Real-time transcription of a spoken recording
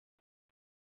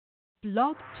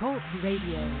Blog Talk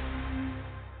Radio.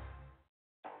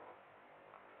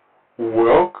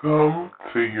 Welcome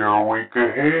to your week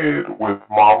ahead with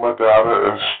Mama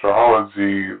Dada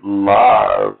Astrology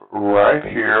live right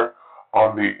here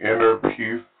on the Inner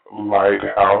Peace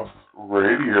Lighthouse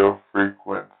radio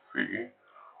frequency.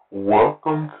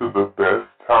 Welcome to the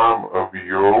best time of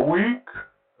your week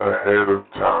ahead of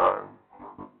time.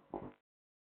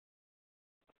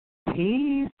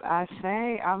 Peace, I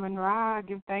say, Amen Ra,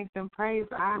 give thanks and praise.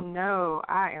 I know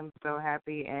I am so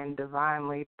happy and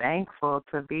divinely thankful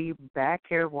to be back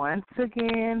here once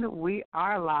again. We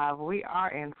are live. We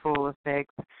are in full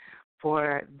effect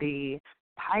for the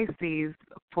Pisces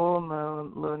full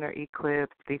moon lunar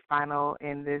eclipse, the final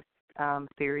in this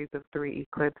series of 3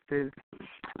 eclipses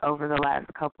over the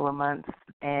last couple of months.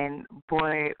 And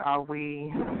boy, are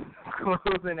we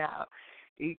closing out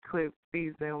eclipse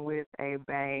season with a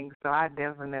bang, so I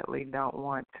definitely don't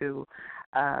want to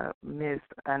miss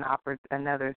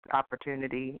another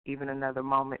opportunity, even another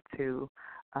moment to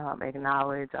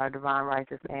acknowledge our divine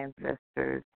righteous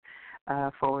ancestors,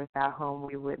 for without whom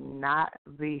we would not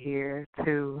be here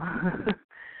to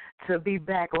to be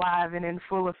back live and in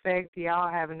full effect. Y'all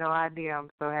have no idea.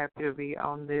 I'm so happy to be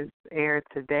on this air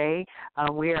today.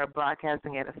 We are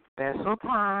broadcasting at a special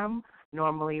time.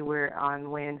 Normally, we're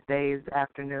on Wednesdays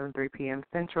afternoon, 3 p.m.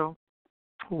 Central.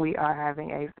 We are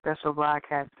having a special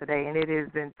broadcast today, and it is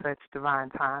in such divine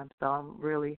time, so I'm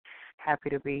really happy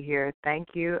to be here. Thank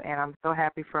you, and I'm so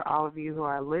happy for all of you who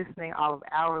are listening, all of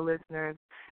our listeners.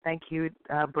 Thank you,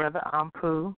 Brother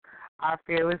Ampu, our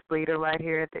fearless leader right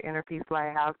here at the Inner Peace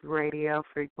Lighthouse radio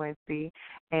frequency,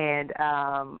 and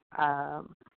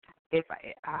if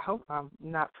I hope I'm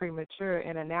not premature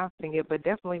in announcing it, but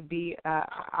definitely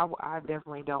I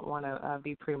definitely don't want to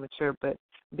be premature, but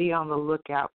be on the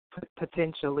lookout.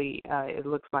 Potentially, it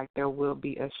looks like there will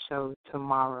be a show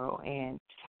tomorrow, and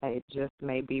it just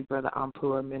may be Brother Ampu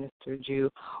or Minister Jew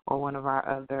or one of our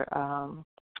other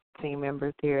team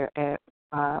members here at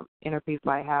Inner Peace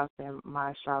Lighthouse and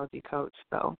my astrology coach.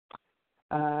 So,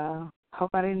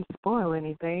 hope I didn't spoil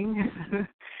anything.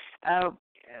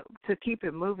 To keep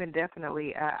it moving,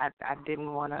 definitely, I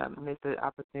didn't want to miss the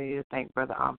opportunity to thank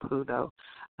Brother Ampu, though.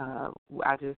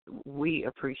 We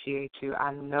appreciate you.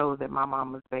 I know that my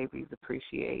mama's babies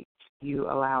appreciate you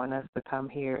allowing us to come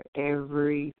here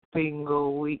every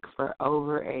single week for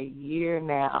over a year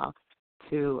now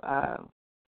to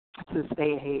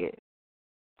stay ahead,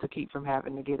 to keep from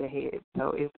having to get ahead.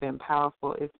 So it's been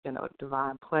powerful. It's been a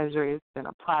divine pleasure. It's been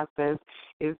a process.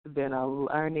 It's been a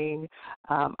learning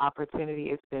opportunity.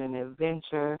 It's been an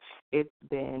adventure. It's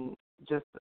been just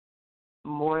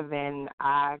more than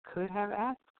I could have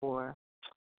asked for.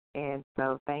 And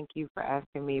so thank you for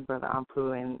asking me, Brother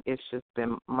Ampu, and it's just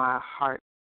been my heart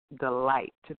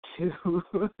delight to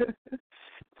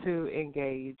to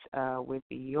engage with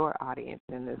your audience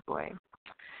in this way.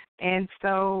 And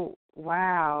so,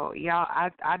 wow, y'all,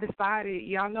 I decided,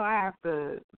 y'all know I have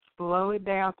to slow it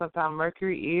down. Sometimes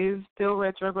Mercury is still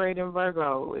retrograde in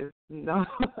Virgo.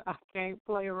 I can't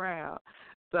play around.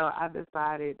 So I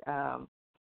decided,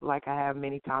 like I have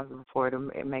many times before,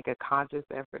 to make a conscious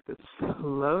effort to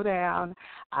slow down.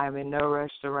 I'm in no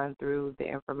rush to run through the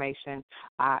information.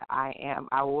 I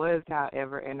was,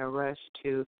 however, in a rush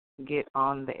to get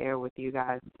on the air with you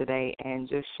guys today and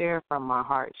just share from my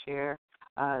heart, share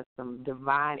some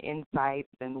divine insights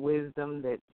and wisdom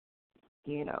that's,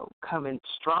 coming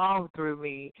strong through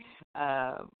me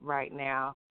right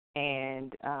now,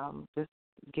 and just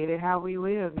get it how we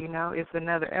live. It's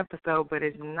another episode, but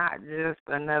it's not just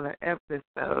another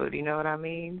episode. You know what I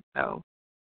mean? So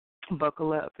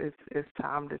buckle up. It's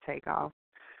time to take off.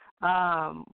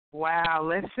 Wow.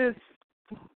 Let's just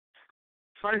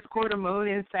first quarter moon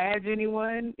in Sag,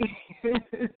 anyone?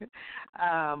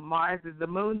 The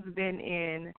moon's been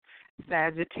in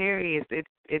Sagittarius.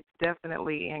 It's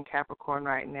definitely in Capricorn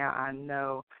right now. I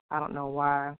know. I don't know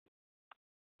why.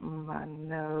 My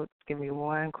notes. Give me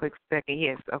one quick second.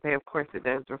 Yes. Okay. Of course, it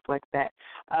does reflect that.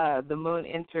 The moon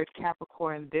entered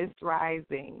Capricorn this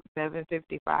rising,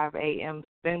 7:55 a.m.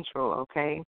 Central.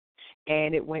 Okay,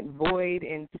 and it went void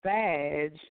in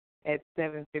Sag at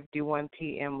 7:51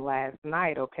 p.m. last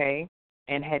night, okay,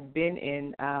 and had been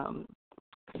in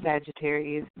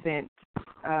Sagittarius since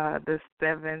the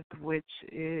 7th, which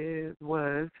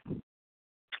was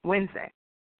Wednesday.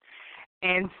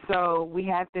 And so we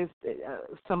had this,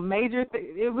 some major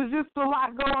it was just a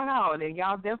lot going on, and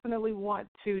y'all definitely want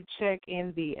to check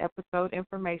in the episode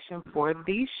information for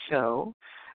the show.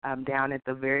 Down at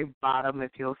the very bottom,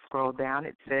 if you'll scroll down,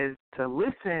 it says to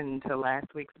listen to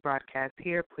last week's broadcast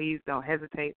here. Please don't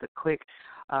hesitate to click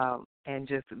and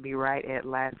just be right at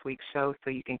last week's show so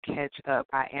you can catch up.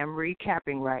 I am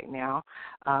recapping right now,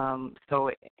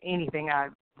 so anything I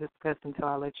discuss until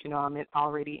I let you know I'm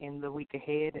already in the week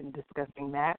ahead and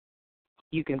discussing that.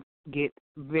 You can get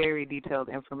very detailed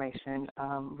information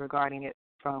regarding it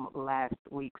from last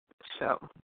week's show.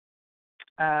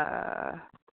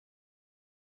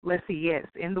 Let's see, yes,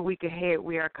 in the week ahead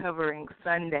we are covering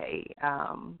Sunday,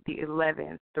 the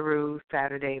 11th through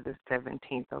Saturday the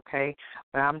 17th, okay?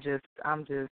 But I'm just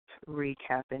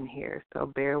recapping here, so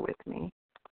bear with me.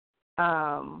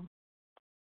 The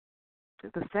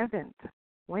 7th,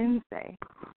 Wednesday,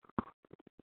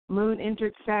 Moon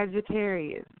entered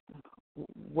Sagittarius.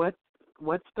 What's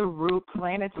the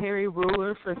planetary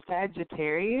ruler for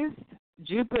Sagittarius?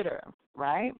 Jupiter,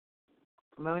 right?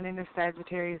 Moon in the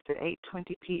Sagittarius at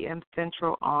 8:20 p.m.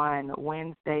 Central on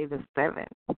Wednesday the 7th.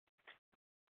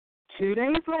 2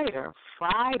 days later,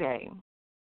 Friday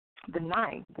the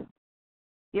 9th,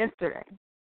 yesterday,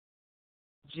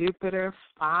 Jupiter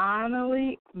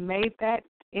finally made that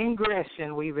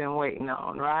ingression we've been waiting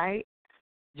on, right?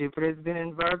 Jupiter's been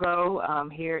in Virgo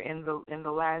here in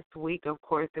the last week. Of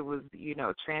course, it was,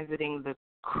 transiting the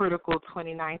critical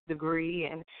 29th degree,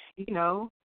 and,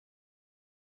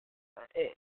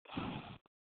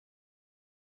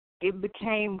 it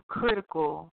became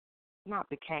critical, not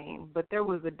became, but there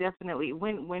was a definitely,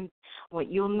 when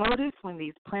you'll notice when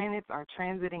these planets are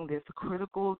transiting this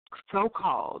critical,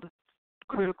 so-called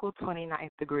critical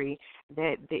 29th degree,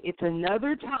 that it's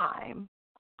another time.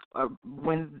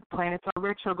 When planets are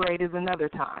retrograde is another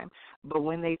time. But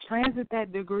when they transit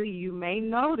that degree, you may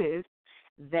notice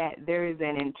that there is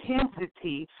an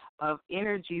intensity of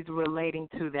energies relating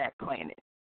to that planet.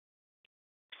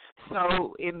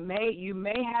 So you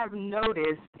may have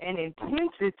noticed an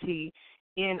intensity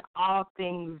in all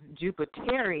things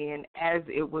Jupiterian, as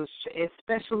it was,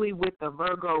 especially with the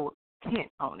Virgo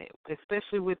tint on it,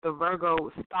 especially with the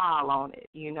Virgo style on it,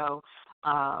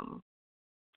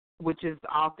 which is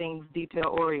all things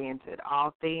detail-oriented,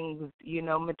 all things,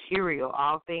 material,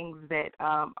 all things that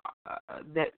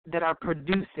are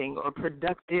producing or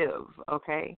productive,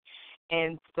 okay?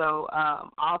 And so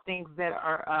all things that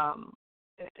are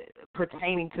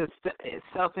pertaining to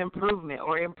self-improvement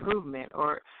or improvement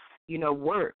or,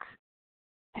 work,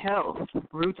 health,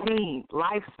 routine,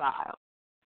 lifestyle.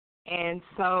 And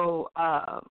so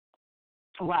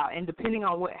wow, and depending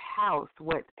on what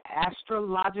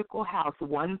astrological house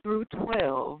 1 through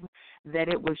 12 that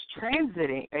it was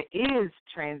is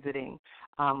transiting,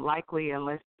 likely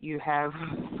unless you have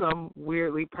some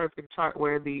weirdly perfect chart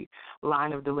where the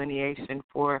line of delineation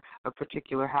for a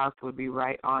particular house would be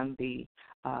right on the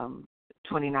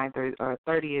 29th or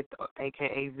 30th,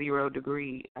 aka 0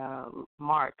 degree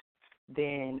mark,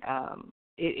 then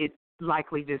it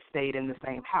likely just stayed in the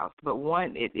same house. But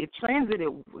it transited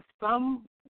with some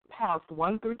house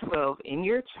 1 through 12 in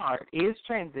your chart is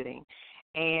transiting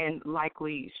and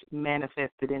likely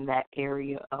manifested in that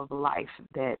area of life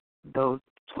that those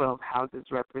 12 houses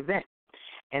represent.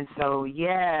 And so,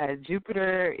 yeah,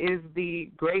 Jupiter is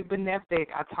the great benefic.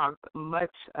 I talked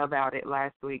much about it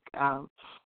last week.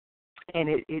 And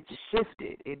it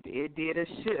shifted. It did a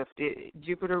shift.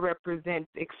 Jupiter represents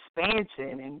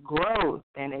expansion and growth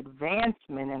and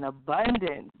advancement and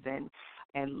abundance and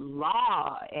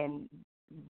law and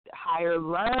higher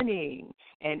learning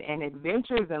and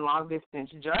adventures and long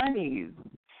distance journeys.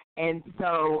 And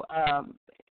so,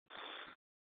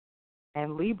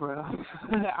 and Libra.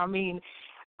 I mean,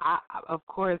 of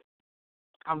course,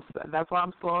 that's why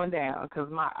I'm slowing down, because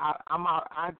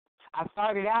I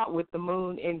started out with the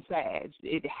moon in Sag.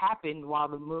 It happened while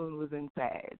the moon was in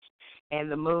Sag. And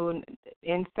the moon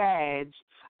in Sag,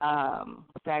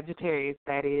 Sagittarius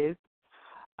that is,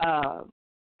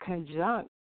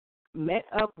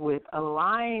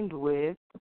 aligned with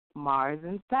Mars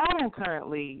and Saturn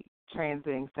currently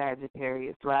transiting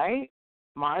Sagittarius, right?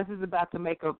 Mars is about to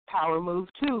make a power move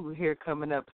too here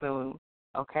coming up soon.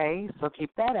 Okay, so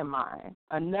keep that in mind.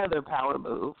 Another power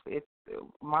move.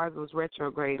 Mars was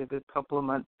retrograde a good couple of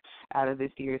months out of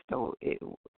this year, so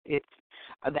it's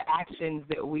the actions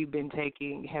that we've been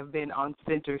taking have been on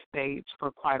center stage for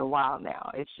quite a while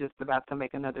now. It's just about to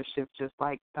make another shift, just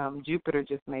like Jupiter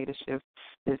just made a shift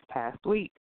this past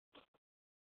week.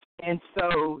 And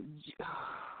so,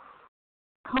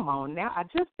 come on now, I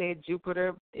just said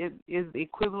Jupiter is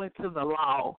equivalent to the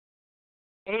law.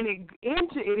 And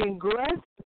it ingressed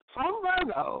from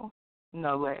Virgo,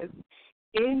 no less,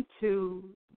 into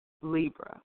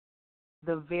Libra,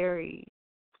 the very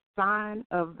sign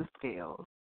of the scales,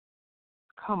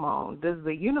 come on, does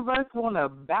the universe want to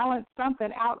balance something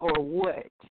out or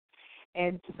what?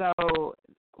 And so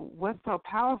what's so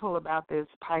powerful about this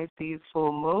Pisces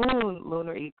full moon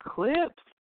lunar eclipse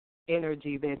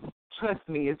energy that, trust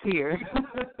me, is here.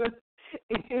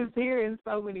 It is here in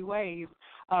so many ways.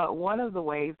 One of the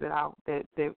ways that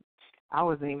I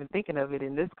wasn't even thinking of it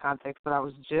in this context, but I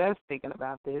was just thinking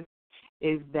about this,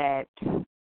 is that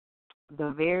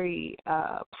the very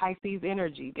Pisces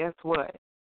energy, guess what?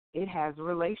 It has a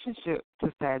relationship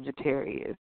to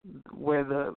Sagittarius, where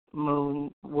the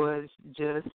moon was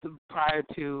just prior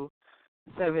to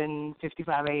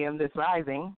 7:55 a.m. this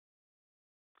rising.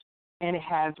 And it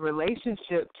has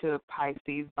relationship to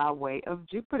Pisces by way of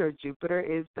Jupiter. Jupiter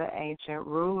is the ancient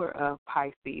ruler of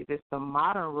Pisces. It's the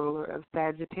modern ruler of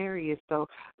Sagittarius. So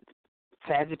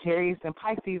Sagittarius and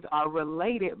Pisces are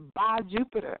related by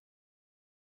Jupiter.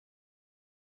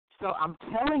 So I'm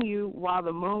telling you, while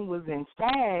the moon was in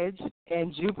Sag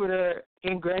and Jupiter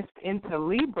ingressed into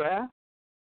Libra,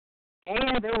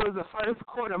 and there was a first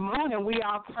quarter moon, and we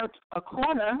all turned a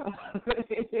corner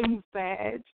in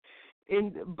Sag,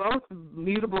 in both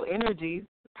mutable energies,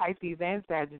 Pisces and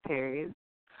Sagittarius,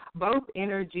 both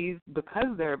energies,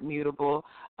 because they're mutable,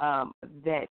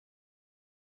 that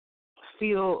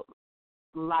feel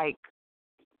like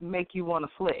make you want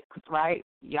to flex, right?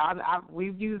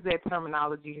 We've used that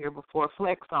terminology here before,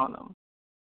 flex on them.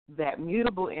 That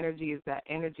mutable energy is that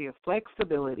energy of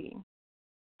flexibility,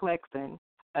 flexing,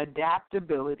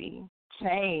 adaptability,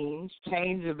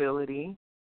 changeability,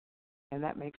 and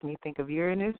that makes me think of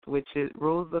Uranus, which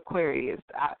rules Aquarius.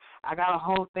 I got a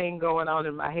whole thing going on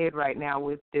in my head right now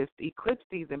with this eclipse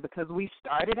season, because we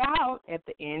started out at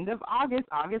the end of August,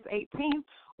 August 18th,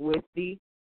 with the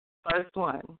first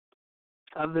one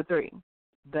of the three.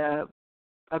 The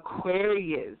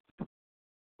Aquarius,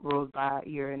 ruled by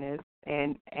Uranus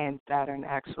and Saturn,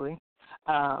 actually.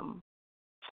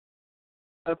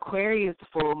 Aquarius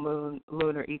full moon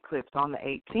lunar eclipse on the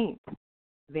 18th.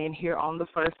 Then here on the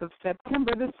 1st of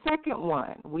September, the second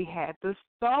one, we had the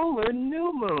solar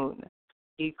new moon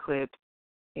eclipse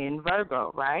in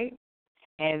Virgo, right?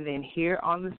 And then here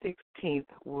on the 16th,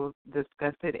 we'll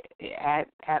discuss it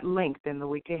at length in the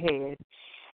week ahead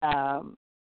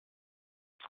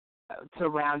to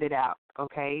round it out,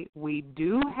 okay? We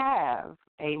do have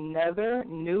another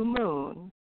new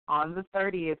moon on the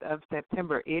 30th of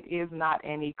September. It is not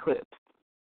an eclipse.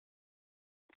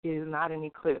 It is not an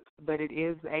eclipse, but it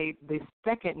is the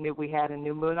second we had a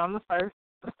new moon on the 1st,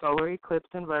 a solar eclipse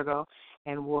in Virgo,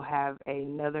 and we'll have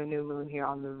another new moon here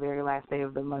on the very last day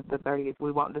of the month, the 30th.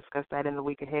 We won't discuss that in the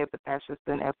week ahead, but that's just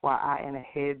an FYI and a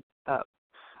heads up.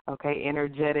 Okay,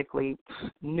 energetically,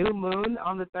 new moon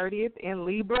on the 30th in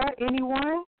Libra,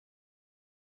 anyone?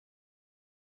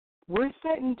 We're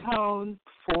setting tones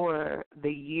for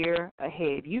the year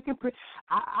ahead. You can,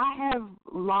 I have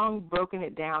long broken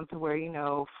it down to where,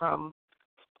 from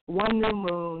one new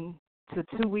moon to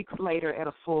 2 weeks later at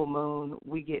a full moon,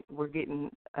 we're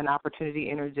getting an opportunity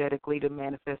energetically to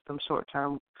manifest some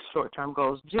short-term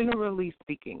goals. Generally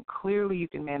speaking, clearly you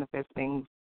can manifest things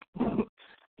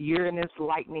Uranus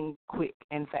lightning quick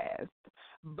and fast.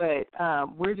 But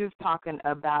we're just talking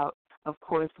about, of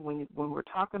course, when we're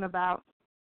talking about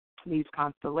these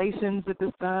constellations that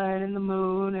the sun and the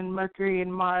moon and Mercury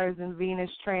and Mars and Venus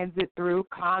transit through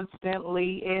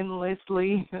constantly,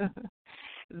 endlessly,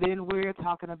 then we're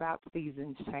talking about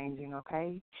seasons changing,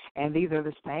 okay? And these are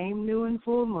the same new and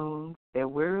full moons that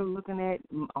we're looking at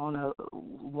on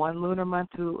one lunar month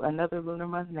to another lunar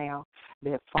month now,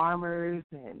 that farmers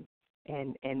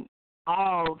and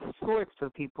all sorts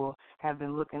of people have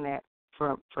been looking at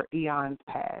for eons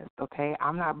past, okay?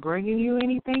 I'm not bringing you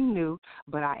anything new,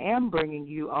 but I am bringing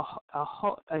you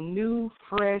a new,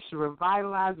 fresh,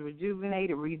 revitalized,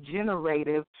 rejuvenated,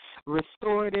 regenerative,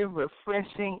 restorative,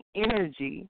 refreshing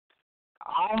energy,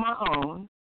 all my own,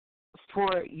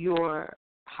 for your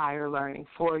higher learning,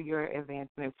 for your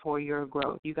advancement, for your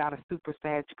growth. You got a super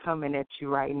Sag coming at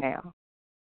you right now.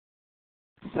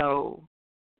 So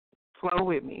flow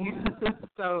with me.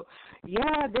 So,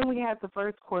 yeah, then we have the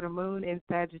first quarter moon in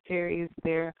Sagittarius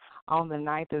there on the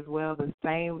 9th as well,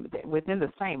 within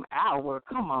the same hour,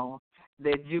 come on,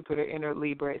 that Jupiter entered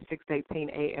Libra at 6:18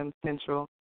 a.m. Central,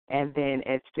 and then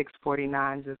at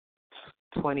 6:49, just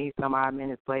 20-some-odd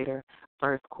minutes later,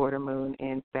 first quarter moon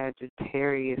in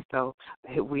Sagittarius. So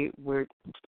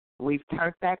we've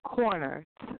turned that corner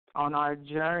on our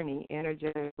journey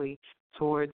energetically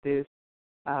towards this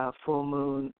full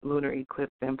moon lunar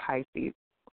eclipse in Pisces.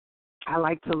 I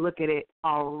like to look at it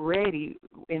already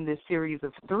in this series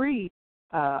of three,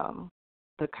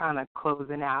 the kind of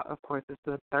closing out. Of course, it's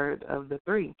the third of the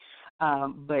three.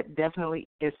 but definitely,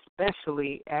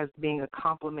 especially as being a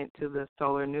complement to the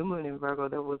solar new moon in Virgo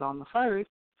that was on the 1st,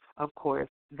 of course,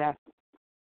 that's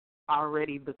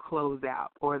already the closeout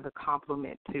or the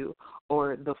complement to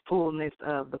or the fullness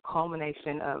of the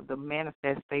culmination of the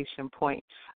manifestation point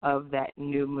of that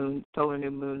new moon, solar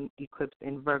new moon eclipse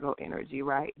in Virgo energy,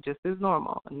 right? Just as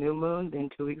normal. A new moon, then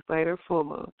 2 weeks later, full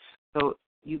moon. So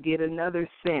you get another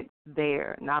sense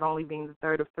there, not only being the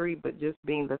third of 3, but just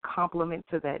being the complement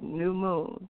to that new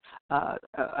moon,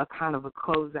 a kind of a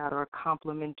closeout or a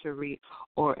complementary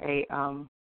or a,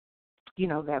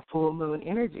 that full moon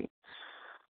energy.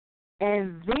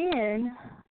 And then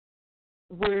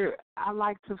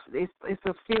it's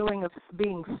a feeling of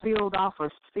being sealed off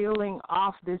or sealing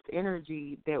off this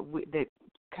energy that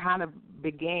kind of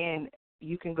began.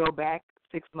 You can go back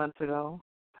 6 months ago.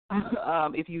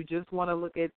 If you just want to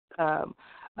look at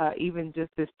even just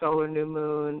this solar new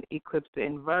moon eclipse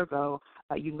in Virgo,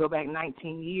 you can go back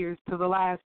 19 years to the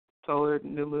last solar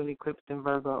new moon eclipse in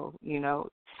Virgo.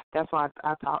 That's why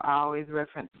I always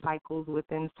reference cycles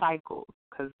within cycles.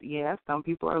 Because, some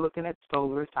people are looking at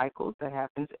solar cycles that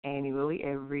happens annually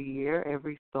every year,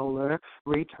 every solar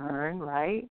return,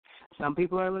 right? Some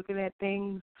people are looking at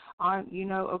things on,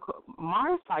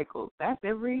 Mars cycles. That's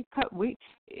every week.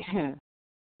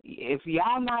 If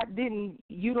y'all didn't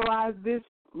utilize this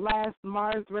last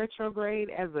Mars retrograde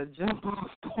as a jump-off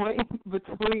point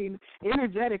between,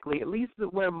 energetically, at least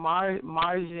where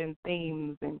Martian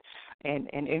themes and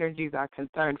energies are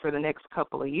concerned for the next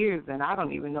couple of years, and I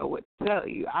don't even know what to tell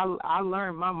you. I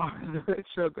learned my Mars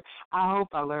retrograde. I hope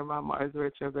I learned my Mars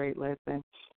retrograde lesson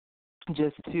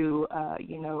just to,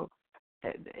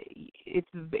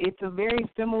 it's a very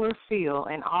similar feel,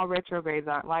 and all retrogrades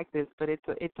aren't like this, but it's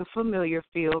a familiar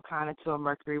feel kind of to a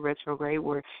Mercury retrograde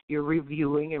where you're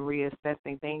reviewing and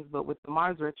reassessing things. But with the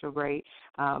Mars retrograde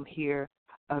here,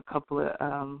 a couple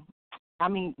of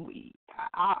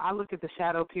I look at the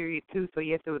shadow period too. So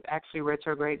yes, it was actually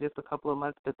retrograde just a couple of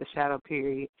months, but the shadow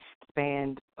period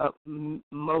spanned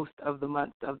most of the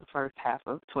months of the first half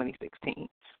of 2016.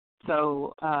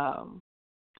 So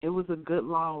it was a good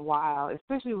long while,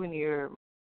 especially when you're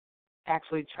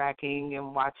actually tracking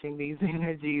and watching these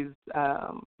energies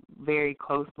very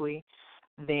closely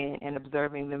and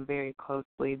observing them very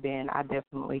closely. Then I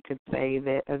definitely could say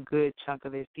that a good chunk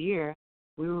of this year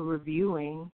we were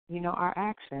reviewing, our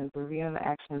actions, reviewing the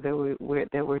actions that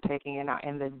we're taking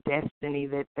and the destiny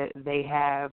that they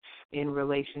have in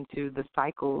relation to the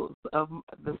cycle of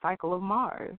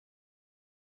Mars,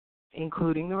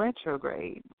 including the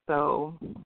retrograde. So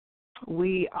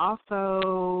we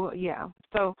also,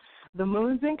 so the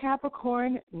moon's in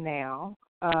Capricorn now.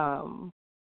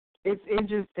 It's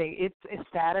interesting. It's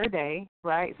Saturday,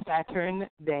 right? Saturn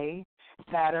day.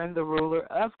 Saturn, the ruler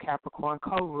of Capricorn,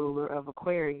 co-ruler of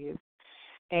Aquarius.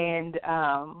 And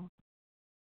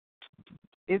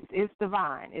it's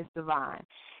divine. It's divine.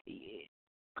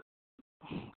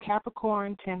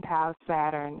 Capricorn, 10th house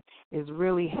Saturn is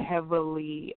really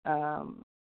heavily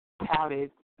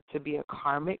touted to be a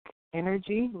karmic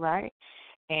energy, right?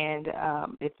 And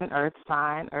it's an earth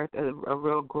sign, a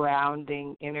real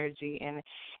grounding energy, and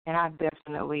I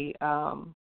definitely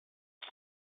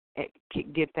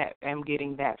I'm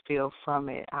getting that feel from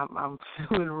it. I'm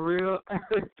feeling real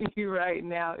earthy right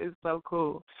now. It's so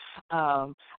cool.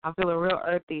 I'm feeling real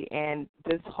earthy, and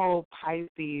this whole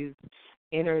Pisces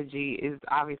energy is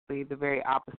obviously the very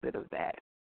opposite of that,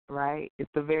 right?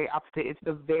 It's the very opposite. It's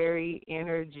the very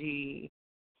energy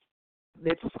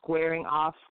that's squaring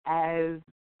off as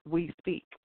we speak.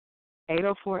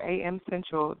 8:04 a.m.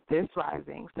 Central, this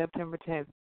rising, September 10th,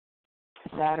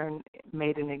 Saturn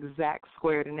made an exact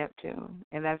square to Neptune,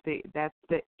 and that's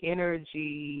the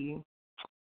energy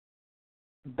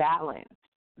balance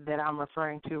that I'm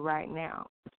referring to right now.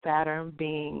 Saturn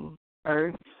being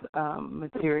Earth,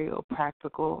 material,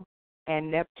 practical,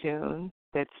 and Neptune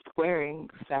that's squaring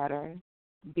Saturn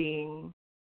being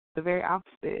the very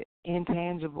opposite,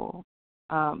 intangible,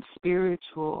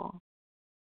 spiritual,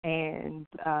 and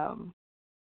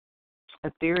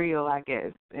ethereal, I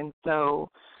guess. And so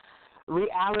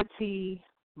reality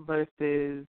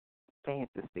versus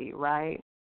fantasy, right?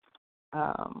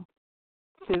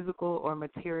 Physical or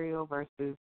material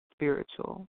versus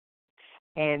spiritual.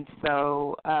 And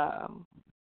so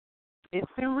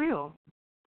it's been real.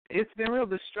 It's been real.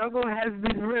 The struggle has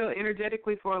been real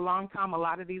energetically for a long time. A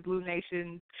lot of these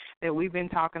lunations that we've been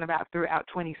talking about throughout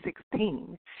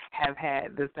 2016 have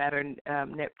had the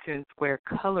Saturn-Neptune square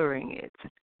coloring it,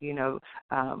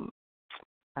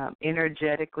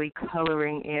 energetically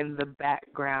coloring in the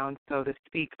background, so to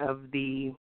speak, of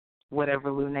the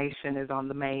whatever lunation is on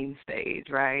the main stage,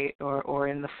 right, or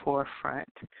in the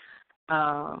forefront.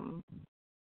 Hold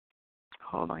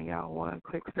on, y'all, one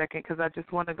quick second, because I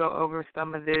just want to go over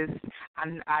some of this.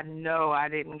 I know I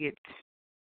didn't get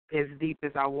as deep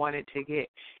as I wanted to get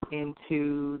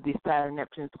into the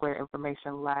Saturn-Neptune square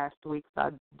information last week, so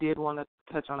I did want to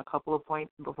touch on a couple of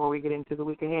points before we get into the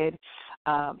week ahead.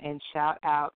 And shout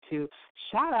out,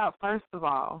 first of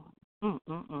all,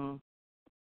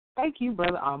 thank you,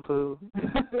 Brother Ampu,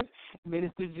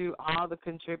 Minister Jew, all the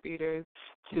contributors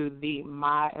to the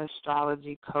My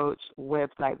Astrology Coach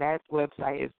website. That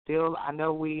website is still, I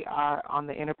know we are on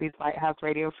the Inner Peace Lighthouse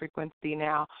radio frequency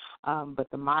now, but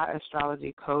the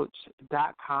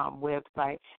myastrologycoach.com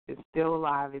website is still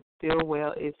alive. It's still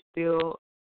well. It's still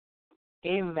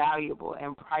invaluable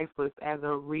and priceless as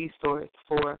a resource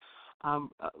for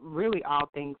really all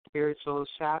things spiritual.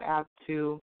 Shout out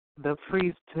to the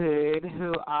priesthood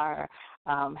who are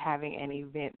having an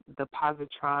event, the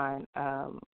Positron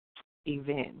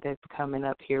event that's coming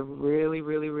up here really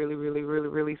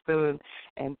soon.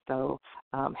 And so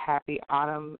happy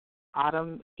autumn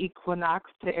equinox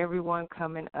to everyone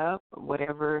coming up,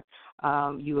 however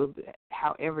you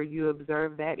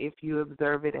observe that, if you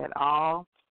observe it at all.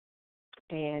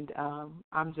 And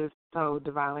I'm just so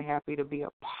divinely happy to be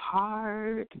a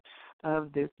part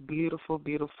of this beautiful,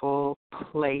 beautiful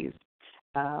place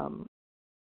on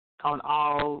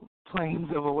all planes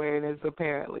of awareness,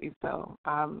 apparently. So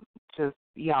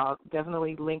y'all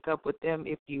definitely link up with them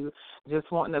if you just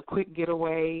want a quick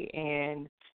getaway and,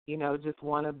 just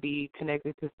want to be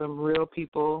connected to some real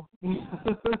people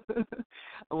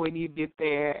when you get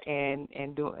there and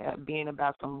being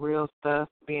about some real stuff,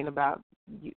 being about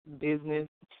business,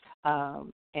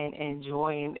 and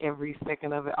enjoying every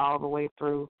second of it all the way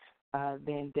through,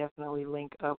 then definitely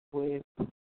link up with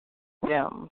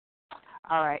them.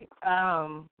 All right.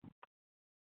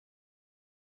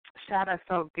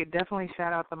 Definitely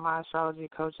shout out the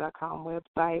myastrologycoach.com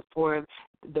website for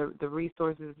the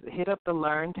resources. Hit up the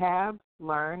Learn tab,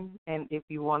 and if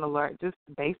you want to learn just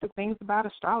basic things about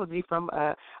astrology from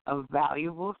a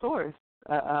valuable source,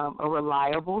 a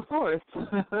reliable source.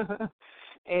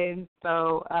 And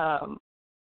so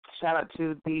shout out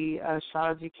to the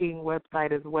Astrology King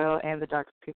website as well, and the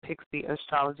Dark Pixie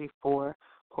Astrology for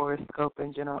horoscope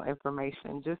and general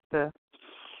information. Just to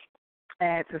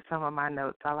add to some of my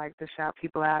notes, I like to shout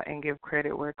people out and give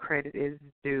credit where credit is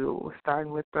due,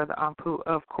 starting with Brother Ampu,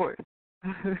 of course.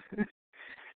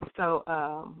 So,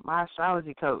 my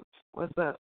astrology coach, what's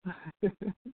up?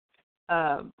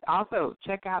 Also,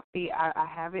 check out I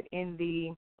have it in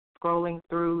the scrolling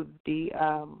through the,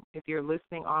 if you're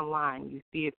listening online, you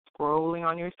see it scrolling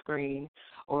on your screen,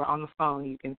 or on the phone,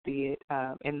 you can see it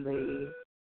in the,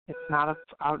 it's not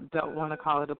I don't want to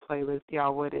call it a playlist,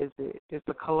 y'all. What is it? It's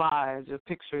a collage of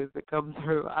pictures that come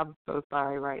through. I'm so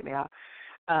sorry right now.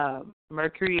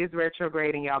 Mercury is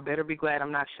retrograding. Y'all better be glad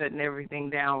I'm not shutting everything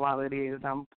down while it is.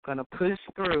 I'm going to push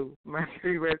through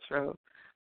Mercury retro.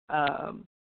 But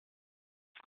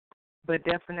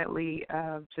definitely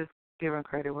just giving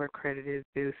credit where credit is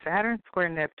due. Saturn square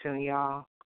Neptune, y'all.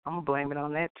 I'm going to blame it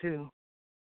on that, too.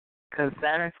 Because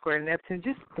Saturn square Neptune,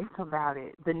 just think about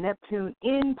it. The Neptune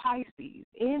in Pisces,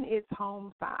 in its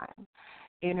home sign,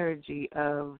 energy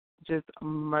of just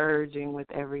merging with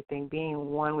everything, being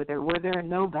one with it, where there are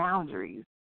no boundaries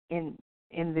in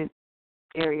this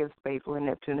area of space where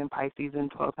Neptune and Pisces in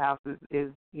 12th houses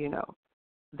is,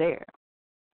 there.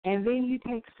 And then you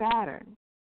take Saturn,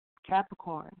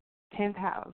 Capricorn, 10th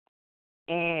house,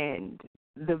 and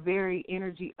the very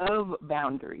energy of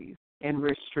boundaries and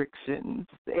restrictions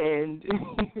and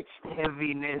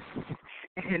heaviness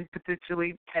and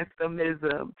potentially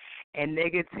pessimism and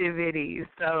negativity.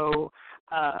 So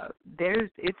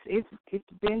it's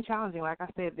been challenging. Like I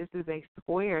said, this is a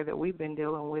square that we've been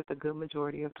dealing with a good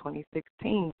majority of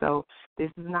 2016. So this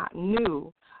is not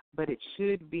new, but it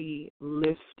should be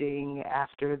lifting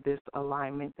after this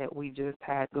alignment that we just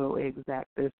had go exact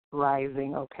this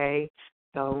rising, okay?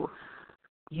 So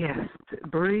yes,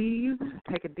 breathe,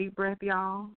 take a deep breath,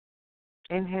 y'all.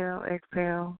 Inhale,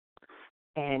 exhale,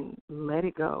 and let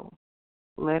it go.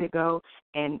 Let it go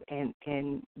and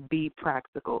be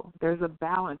practical. There's a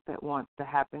balance that wants to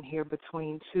happen here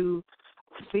between two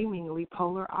seemingly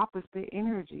polar opposite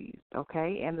energies,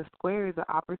 okay? And the square is an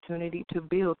opportunity to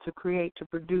build, to create, to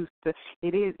produce.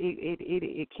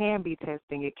 It can be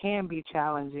testing, it can be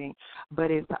challenging,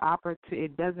 but it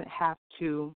doesn't have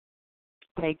to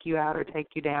take you out or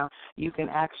take you down. You can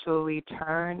actually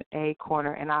turn a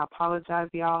corner. And I apologize,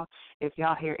 y'all, if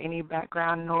y'all hear any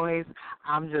background noise.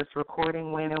 I'm just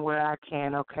recording when and where I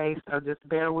can, okay? So just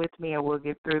bear with me and we'll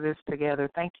get through this together.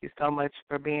 Thank you so much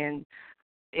for being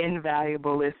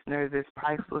invaluable listeners. It's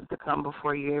priceless to come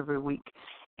before you every week.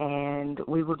 And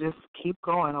we will just keep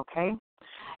going, okay?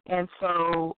 And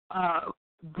so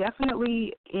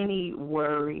definitely any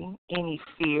worry, any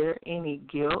fear, any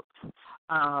guilt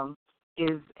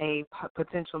is a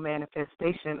potential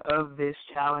manifestation of this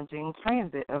challenging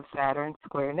transit of Saturn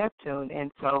square Neptune.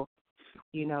 And so,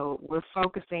 you know, we're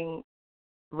focusing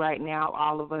right now,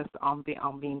 all of us, on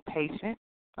being patient,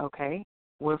 okay?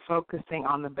 We're focusing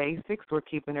on the basics. We're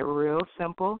keeping it real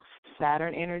simple.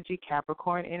 Saturn energy,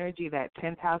 Capricorn energy, that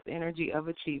 10th house energy of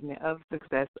achievement, of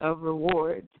success, of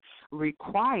rewards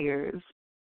requires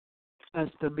us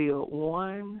to build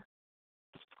one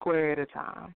square at a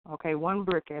time, okay, one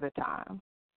brick at a time.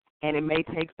 And it may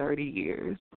take 30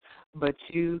 years, but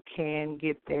you can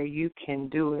get there. You can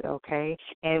do it, okay?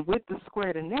 And with the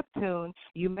square to Neptune,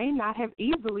 you may not have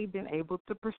easily been able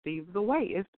to perceive the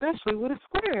way, especially with a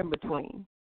square in between.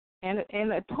 And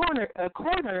a corner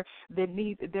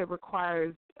that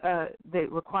requires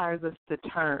us to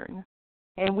turn,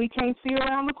 and we can't see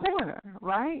around the corner,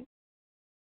 right?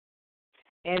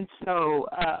 And so,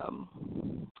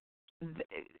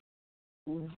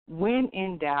 when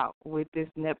in doubt with this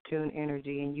Neptune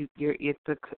energy, and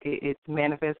it's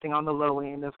manifesting on the low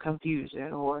end of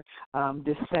confusion or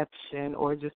deception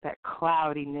or just that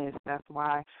cloudiness. That's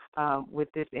why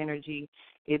with this energy,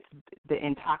 it's the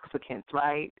intoxicants,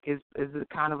 right? Is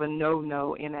kind of a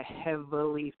no in a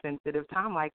heavily sensitive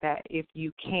time like that if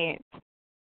you can't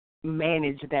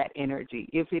manage that energy.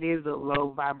 If it is a low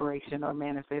vibration or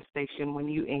manifestation when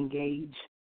you engage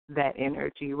that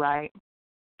energy, right?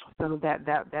 So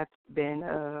that's been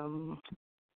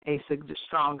a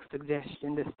strong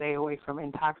suggestion to stay away from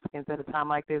intoxicants at a time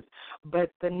like this.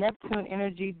 But the Neptune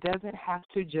energy doesn't have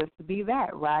to just be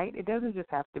that, right? It doesn't just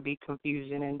have to be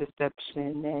confusion and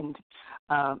deception and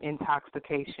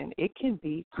intoxication. It can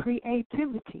be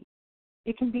creativity.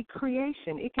 It can be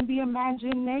creation. It can be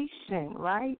imagination,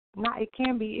 right? Not it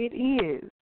can be, it is.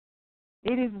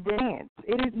 It is dance.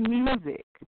 It is music.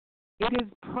 It is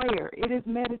prayer. It is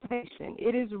meditation.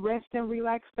 It is rest and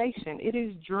relaxation. It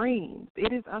is dreams.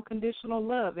 It is unconditional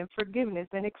love and forgiveness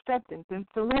and acceptance and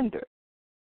surrender.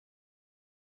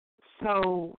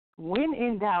 So when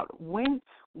in doubt, when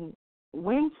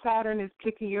Saturn is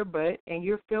kicking your butt and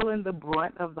you're feeling the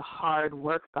brunt of the hard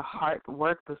work, the hard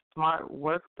work, the smart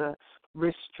work, the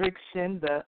restriction,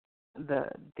 the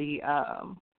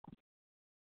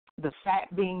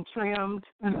fat being trimmed,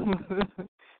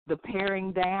 the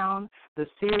paring down, the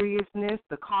seriousness,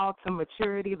 the call to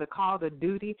maturity, the call to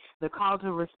duty, the call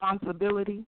to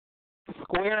responsibility,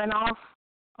 squaring off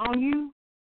on you,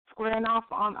 squaring off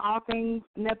on all things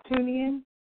Neptunian,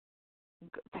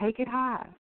 take it high.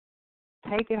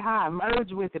 Take it high.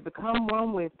 Merge with it. Become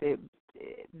one with it.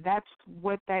 That's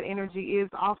what that energy is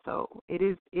also. It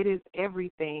is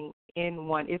everything in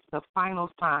one. It's the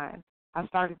final sign. I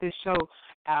started this show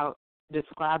out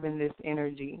describing this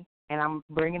energy, and I'm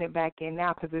bringing it back in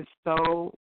now because it's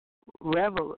so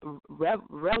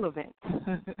relevant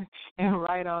and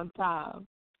right on time.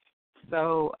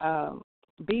 So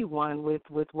be one with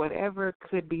whatever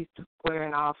could be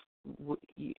squaring off,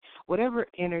 whatever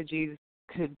energies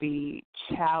could be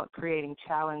creating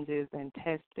challenges and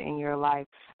tests in your life.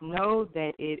 Know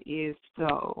that it is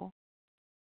so.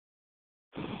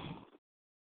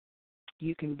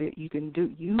 You can use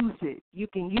it. You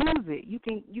can use it. You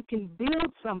can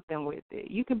build something with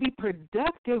it. You can be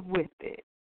productive with it.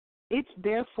 It's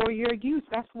there for your use.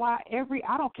 That's why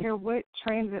I don't care what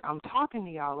transit I'm talking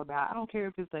to y'all about. I don't care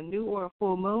if it's a new or a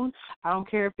full moon. I don't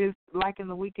care if it's like in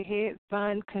the week ahead,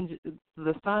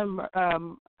 the sun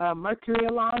Mercury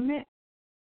alignment.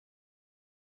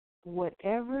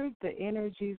 Whatever the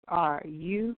energies are,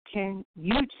 you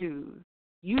choose.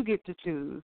 You get to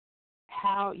choose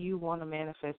how you want to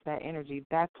manifest that energy.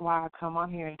 That's why I come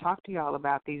on here and talk to y'all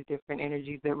about these different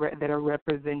energies that are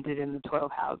represented in the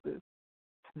 12 houses.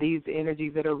 These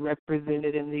energies that are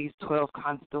represented in these 12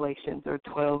 constellations or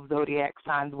 12 zodiac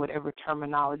signs, whatever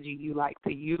terminology you like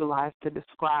to utilize to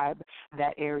describe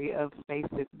that area of space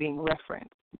that's being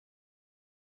referenced.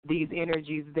 These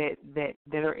energies that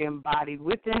are embodied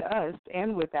within us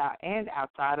and without and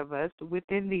outside of us,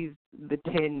 within the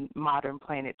 10 modern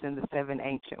planets and the 7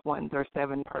 ancient ones or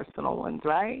 7 personal ones,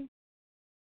 right?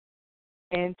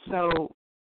 And so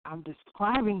I'm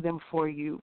describing them for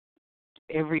you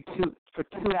for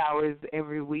 2 hours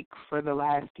every week for the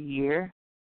last year,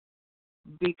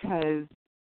 because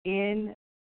in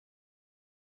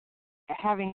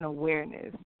having an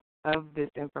awareness of this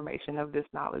information, of this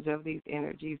knowledge, of these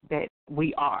energies that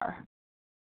we are,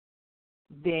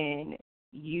 then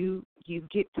you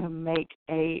get to make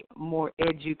a more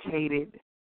educated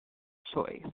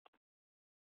choice,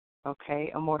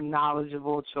 okay, a more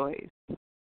knowledgeable choice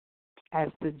as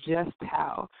to just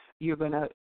how you're going to,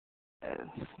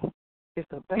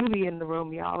 it's a baby in the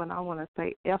room, y'all, and I want to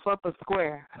say F up a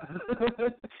square.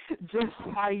 Just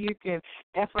how you can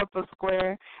F up a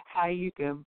square, how you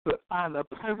can find the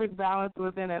perfect balance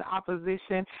within an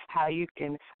opposition, how you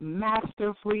can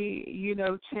masterfully,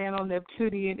 channel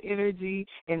Neptunian energy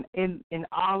in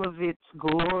all of its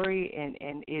glory and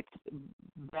its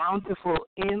bountiful,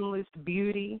 endless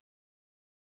beauty.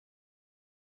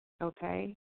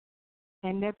 Okay?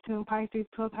 And Neptune, Pisces,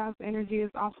 12th house energy is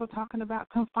also talking about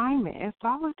confinement and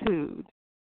solitude.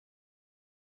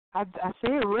 I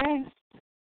said rest,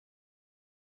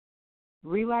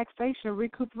 relaxation,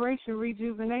 recuperation,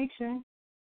 rejuvenation.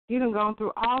 You done gone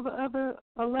through all the other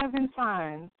 11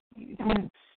 signs.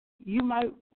 You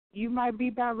might be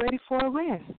about ready for a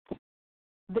rest.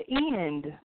 The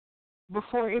end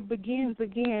before it begins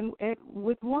again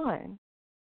with one.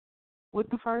 With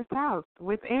the first house,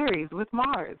 with Aries, with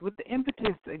Mars, with the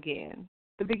impetus again,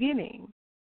 the beginning,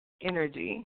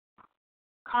 energy,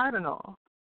 cardinal.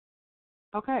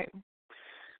 Okay.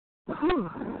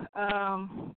 I've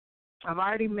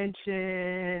already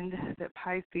mentioned that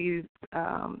Pisces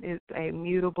is a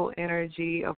mutable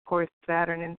energy. Of course,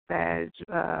 Saturn and Sag,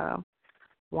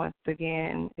 once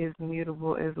again, is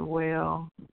mutable as well.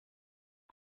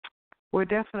 We're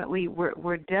definitely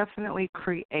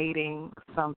creating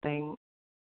something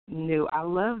new. I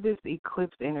love this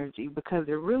eclipse energy because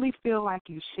it really feels like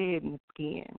you shedding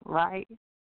skin, right?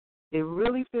 It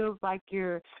really feels like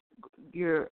you're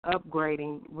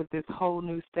upgrading with this whole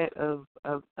new set of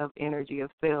energy,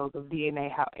 of cells, of DNA,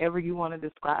 however you want to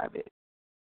describe it,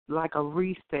 like a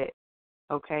reset.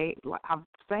 Okay, like I'm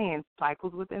saying,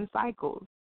 cycles within cycles,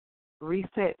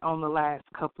 reset on the last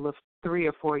couple of 3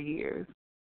 or 4 years.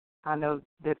 I know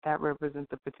that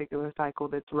represents a particular cycle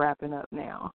that's wrapping up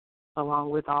now, along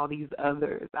with all these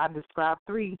others. I described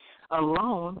 3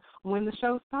 alone when the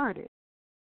show started.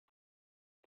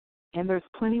 And there's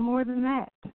plenty more than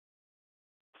that.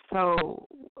 So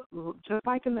just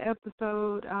like in the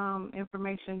episode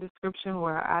information description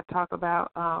where I talk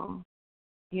about,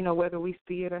 whether we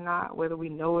see it or not, whether we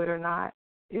know it or not,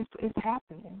 it's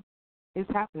happening.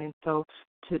 It's happening. So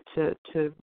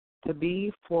to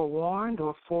be forewarned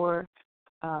or to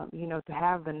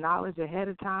have the knowledge ahead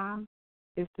of time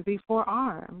is to be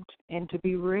forearmed and to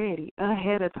be ready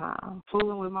ahead of time.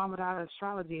 Fooling with Mama Dada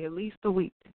Astrology at least a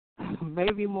week,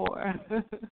 maybe more.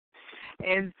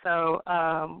 And so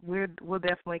we'll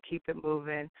definitely keep it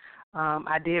moving.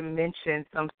 I did mention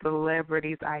some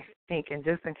celebrities, I think, and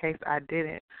just in case I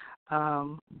didn't,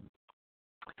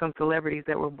 some celebrities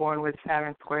that were born with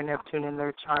Saturn square Neptune in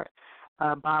their chart.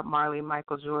 Bob Marley,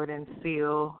 Michael Jordan,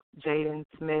 Seal, Jaden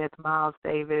Smith, Miles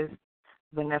Davis,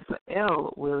 Vanessa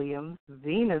L. Williams,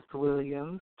 Venus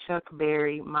Williams, Chuck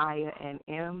Berry, Maya, and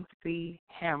MC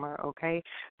Hammer, okay?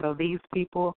 So these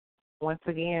people, once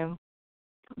again,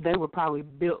 they were probably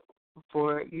built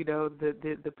for,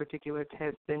 the particular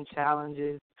tests and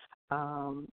challenges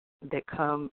that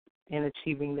come in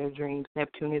achieving their dreams.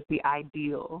 Neptune is the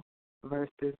ideal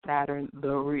versus Saturn, the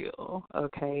real,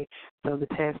 okay? So the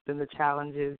tests and the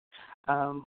challenges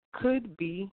could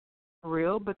be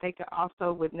real, but they could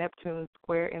also, with Neptune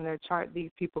square in their chart,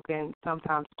 these people can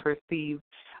sometimes perceive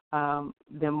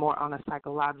them more on a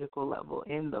psychological level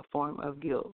in the form of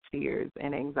guilt, fears,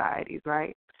 and anxieties,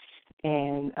 right?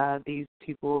 And these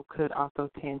people could also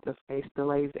tend to face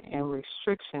delays and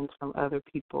restrictions from other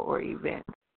people or events,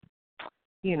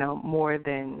 more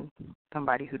than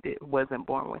somebody who wasn't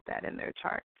born with that in their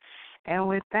chart. And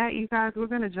with that, you guys, we're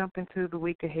going to jump into the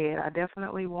week ahead. I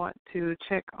definitely want to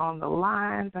check on the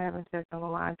lines. I haven't checked on the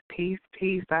lines. Peace.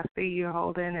 I see you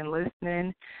holding and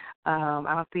listening. I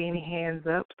don't see any hands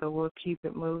up, so we'll keep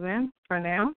it moving for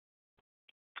now.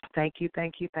 Thank you.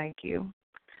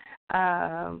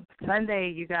 Sunday,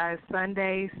 you guys,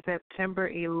 Sunday, September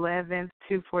 11th,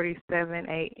 2:47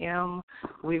 a.m.,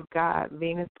 we've got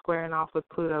Venus squaring off with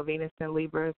Pluto, Venus in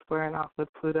Libra squaring off with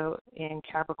Pluto in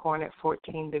Capricorn at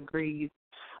 14 degrees.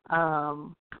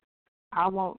 I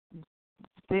won't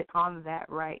sit on that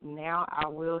right now. I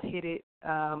will hit it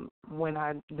when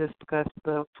I discuss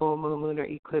the full moon lunar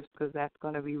eclipse, because that's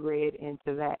going to be read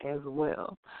into that as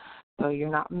well. So you're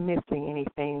not missing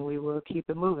anything. We will keep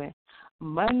it moving.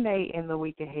 Monday in the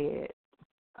week ahead,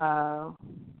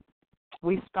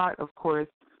 we start, of course,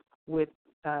 with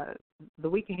the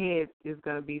week ahead is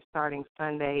going to be starting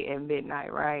Sunday at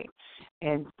midnight, right?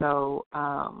 And so,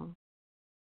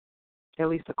 at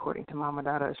least according to Mama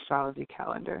Dada astrology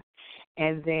calendar.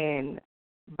 And then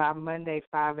by Monday,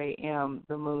 5 a.m.,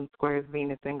 the moon squares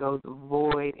Venus and goes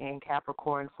void in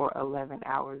Capricorn for 11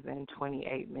 hours and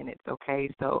 28 minutes, okay?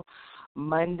 So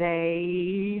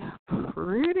Monday,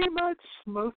 pretty much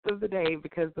most of the day,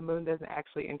 because the moon doesn't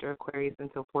actually enter Aquarius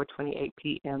until 4:28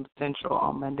 p.m. Central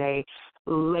on Monday,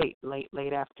 late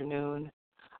afternoon.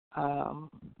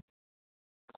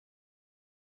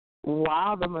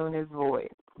 While the moon is void,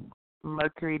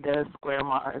 Mercury does square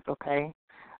Mars, okay?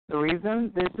 The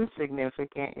reason this is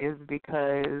significant is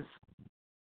because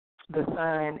the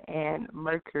Sun and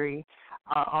Mercury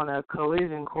are on a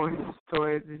collision course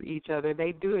towards each other.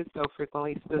 They do it so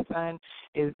frequently. The Sun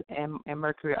and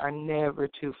Mercury are never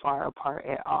too far apart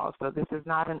at all. So this is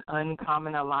not an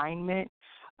uncommon alignment,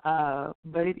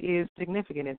 but it is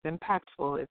significant. It's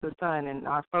impactful. It's the Sun and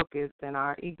our focus and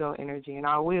our ego energy and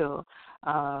our will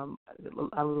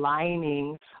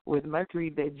aligning with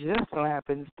Mercury that just so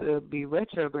happens to be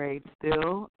retrograde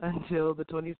still until the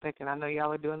 22nd. I know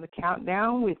y'all are doing the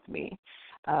countdown with me.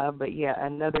 But yeah,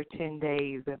 another 10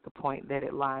 days at the point that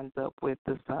it lines up with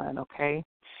the Sun, okay?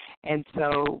 And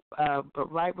so,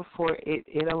 but right before it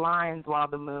aligns while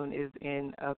the moon is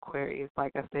in Aquarius,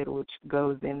 like I said, which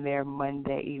goes in there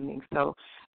Monday evening. So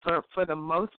for the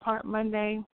most part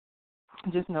Monday,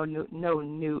 just no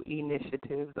new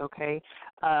initiatives, okay?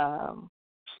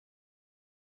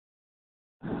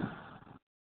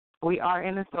 We are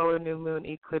in a solar new moon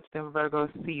eclipse in Virgo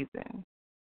season.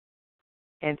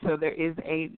 And so there is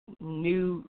a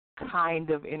new kind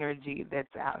of energy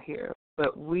that's out here.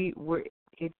 But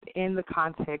it's in the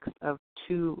context of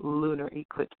two lunar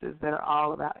eclipses that are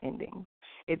all about endings.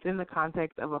 It's in the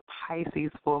context of a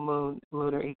Pisces full moon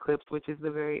lunar eclipse, which is the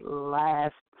very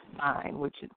last sign,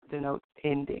 which denotes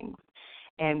endings.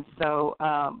 And so,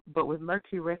 but with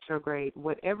Mercury retrograde,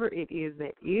 whatever it is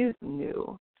that is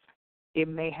new, it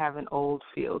may have an old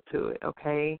feel to it,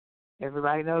 okay?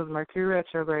 Everybody knows Mercury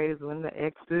retrograde is when the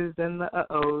X's and the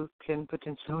uh-ohs can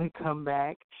potentially come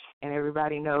back, and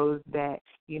everybody knows that,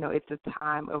 it's a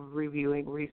time of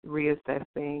reviewing,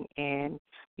 reassessing, and,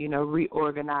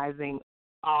 reorganizing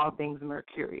all things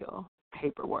mercurial,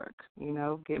 paperwork,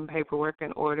 getting paperwork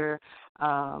in order,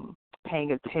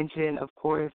 paying attention, of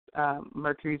course,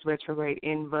 Mercury's retrograde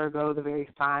in Virgo, the very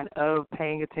sign of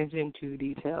paying attention to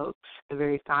details, the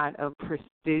very sign of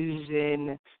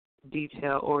precision,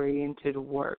 detail-oriented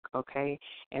work, okay?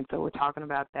 And so we're talking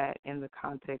about that in the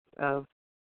context of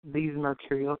these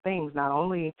mercurial things, not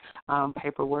only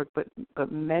paperwork, but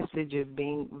messages,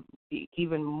 being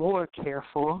even more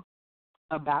careful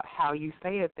about how you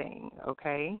say a thing,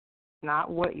 okay? Not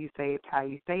what you say, it's how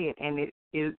you say it. And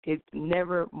it's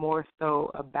never more so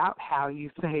about how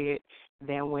you say it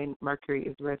than when Mercury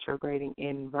is retrograding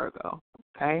in Virgo,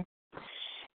 okay?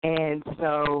 And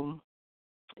so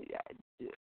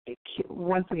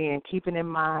once again, keeping in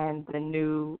mind the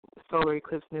new solar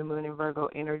eclipse, new moon in Virgo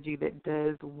energy that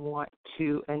does want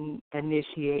to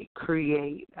initiate,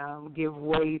 create, give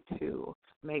way to,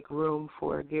 make room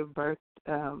for, give birth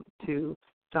to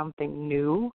something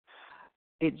new.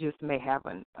 It just may have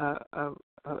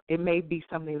it may be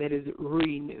something that is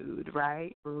renewed,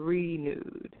 right?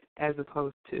 Renewed as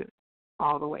opposed to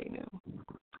all the way new.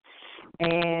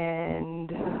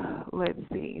 And let's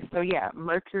see. So, yeah,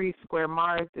 Mercury square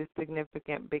Mars is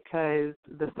significant because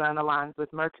the Sun aligns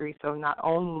with Mercury. So not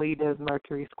only does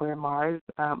Mercury square Mars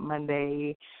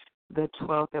Monday the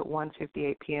 12th at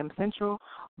 1:58 p.m. Central,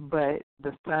 but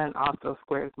the Sun also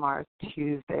squares Mars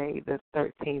Tuesday the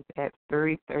 13th at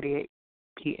 3:38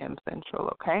 p.m. Central,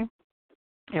 okay?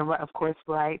 And, of course,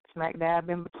 right smack dab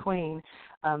in between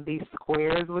these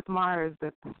squares with Mars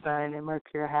that the Sun and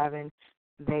Mercury are having,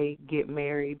 they get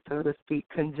married, so to speak,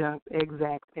 conjunct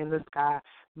exact in the sky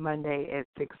Monday at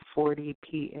 6:40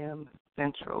 p.m.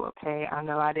 Central, okay? I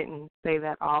know I didn't say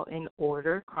that all in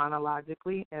order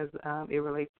chronologically as it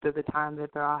relates to the time that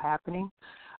they're all happening,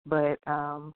 but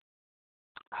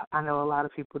I know a lot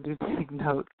of people do take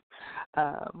notes.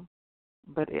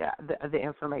 But yeah, the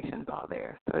information's all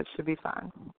there, so it should be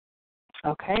fine.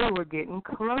 Okay, we're getting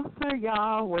closer,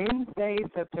 y'all. Wednesday,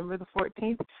 September the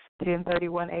 14th,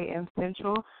 10:31 a.m.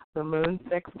 Central, the moon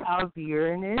sextiles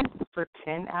Uranus for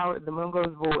 10 hours. The moon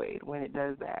goes void when it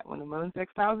does that. When the moon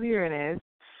sextiles Uranus,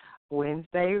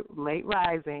 Wednesday, late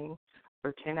rising,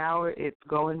 for 10 hours, it's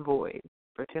going void.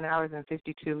 For 10 hours and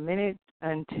 52 minutes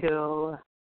until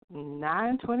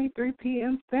 9:23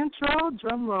 p.m. Central.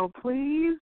 Drum roll,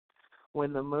 please.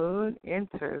 when the moon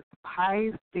enters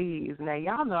Pisces. Now,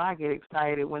 y'all know I get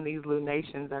excited when these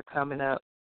lunations are coming up.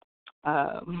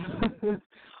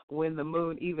 When the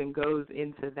moon even goes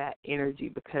into that energy,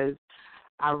 because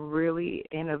I really,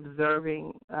 in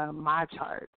observing my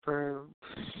chart for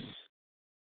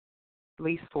at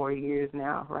least 4 years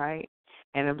now, right,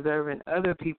 and observing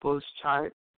other people's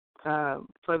charts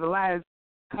for the last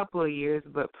couple of years,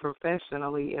 but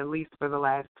professionally, at least for the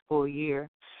last full year,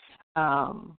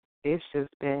 it's just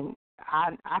been,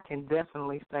 I can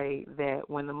definitely say that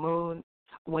when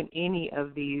any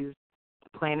of these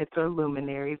planets or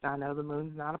luminaries, I know the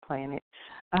moon's not a planet,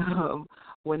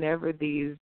 whenever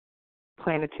these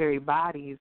planetary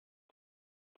bodies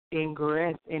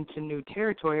ingress into new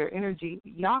territory or energy,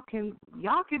 y'all can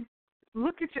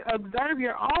look at observe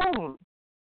your own.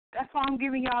 That's why I'm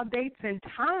giving y'all dates and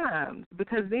times,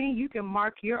 because then you can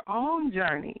mark your own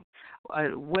journey,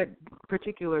 what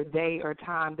particular day or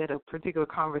time that a particular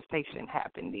conversation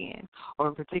happened in or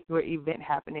a particular event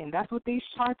happened in. That's what these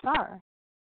charts are.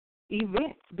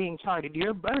 Events being charted,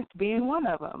 your birth being one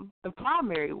of them, the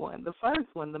primary one, the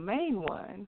first one, the main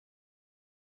one.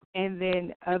 And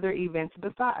then other events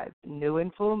besides, new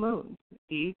and full moons,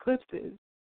 eclipses,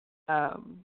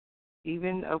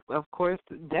 even, of course,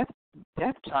 death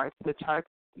charts, the charts,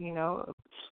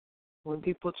 when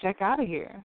people check out of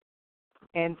here.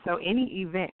 And so any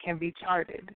event can be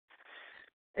charted.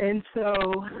 And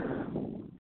so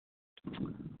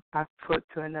I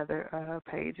flipped to another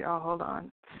page, y'all. Hold on.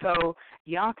 So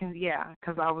y'all can,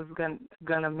 because I was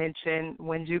gonna mention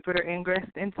when Jupiter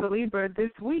ingressed into Libra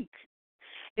this week.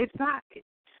 It's not,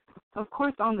 of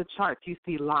course, on the charts you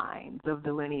see lines of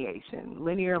delineation,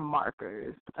 linear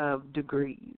markers of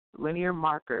degrees, linear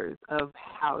markers of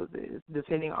houses,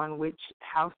 depending on which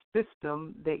house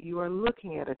system that you are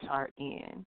looking at a chart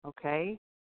in, okay?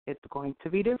 It's going to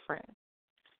be different.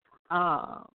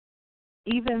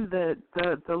 Even the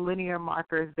linear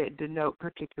markers that denote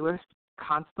particular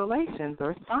constellations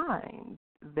or signs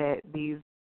that these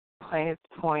planets'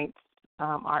 points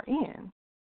are in.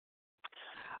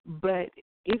 But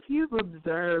if you've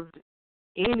observed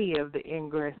any of the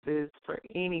ingresses for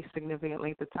any significant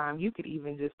length of time, you could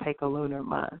even just take a lunar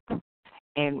month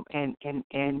and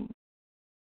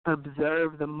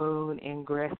observe the moon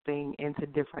ingressing into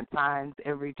different signs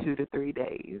every 2 to 3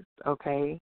 days,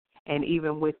 okay? And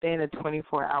even within a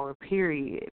 24-hour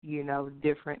period,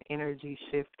 different energy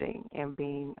shifting and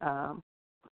being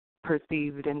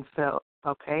perceived and felt,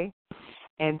 okay?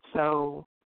 And so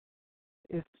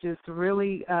it's just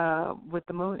really, with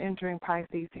the moon entering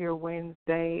Pisces here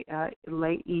Wednesday,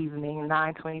 late evening,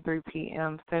 9:23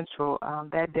 p.m. Central,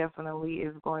 that definitely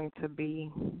is going to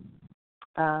be,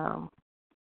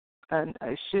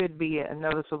 should be a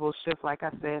noticeable shift. Like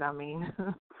I said, I mean,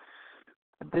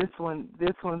 this one's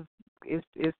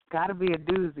it's got to be a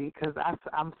doozy, because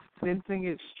I'm sensing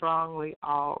it strongly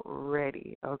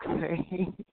already. Okay.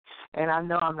 And I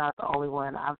know I'm not the only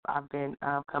one. I've been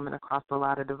coming across a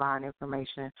lot of divine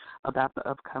information about the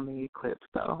upcoming eclipse,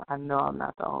 so I know I'm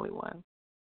not the only one.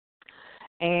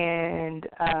 And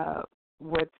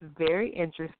what's very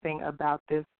interesting about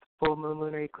this full moon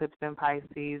lunar eclipse in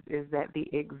Pisces is that the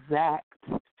exact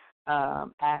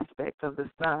aspect of the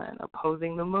sun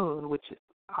opposing the moon, which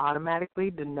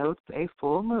automatically denotes a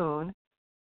full moon,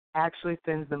 actually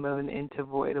sends the moon into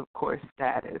void of course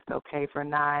status, okay, for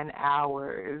 9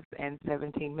 hours and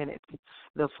 17 minutes.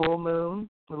 The full moon,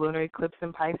 the lunar eclipse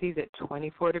in Pisces at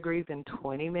 24 degrees and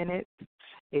 20 minutes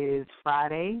is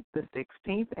Friday the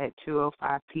 16th at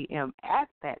 2:05 p.m. At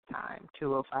that time,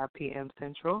 2:05 p.m.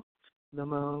 Central, the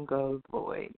moon goes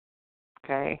void,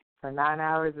 okay, for 9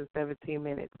 hours and 17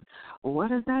 minutes. What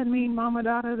does that mean, Mama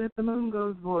Dada, that the moon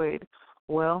goes void?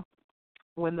 Well,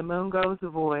 when the moon goes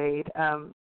void,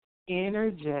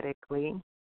 energetically,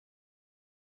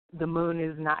 the moon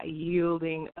is not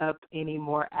yielding up any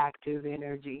more active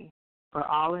energy. For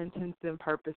all intents and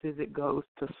purposes, it goes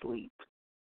to sleep.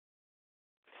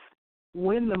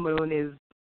 When the moon is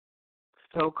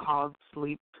so-called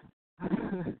sleep,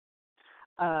 the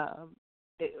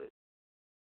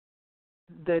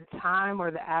time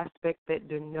or the aspect that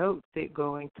denotes it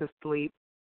going to sleep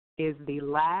is the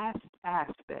last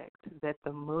aspect that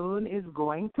the moon is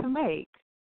going to make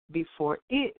before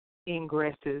it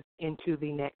ingresses into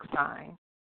the next sign.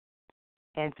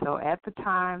 And so at the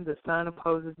time the sun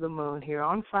opposes the moon here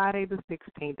on Friday the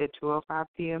 16th at 2:05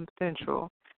 p.m. Central,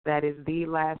 that is the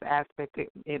last aspect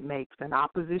it makes, an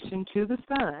opposition to the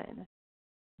sun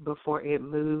before it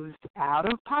moves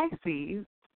out of Pisces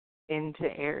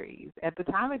into Aries. At the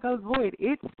time it goes void,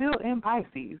 it's still in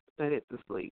Pisces, but it's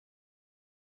asleep.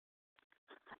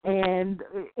 And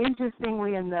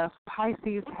interestingly enough,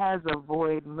 Pisces has a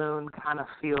void moon kind of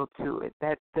feel to it.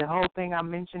 That the whole thing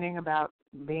I'm mentioning about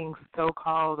being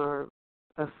so-called or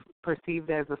perceived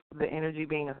as the energy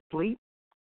being asleep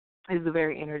is the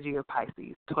very energy of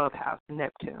Pisces, 12th house,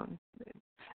 Neptune.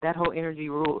 That whole energy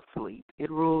rules sleep. It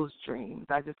rules dreams.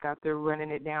 I just got there running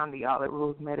it down to y'all. It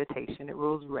rules meditation. It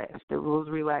rules rest. It rules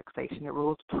relaxation. It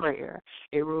rules prayer.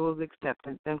 It rules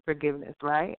acceptance and forgiveness,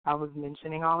 right? I was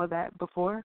mentioning all of that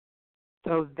before.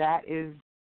 So that is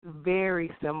very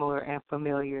similar and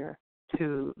familiar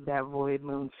to that void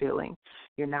moon feeling.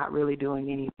 You're not really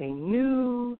doing anything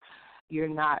new. You're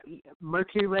not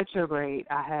Mercury retrograde.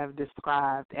 I have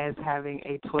described as having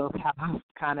a 12th house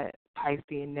kind of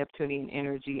Piscean Neptunian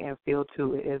energy and feel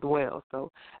to it as well.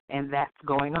 So, and that's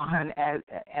going on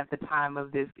at the time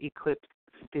of this eclipse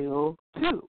still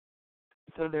too.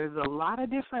 So there's a lot of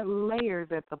different layers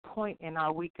at the point in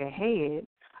our week ahead.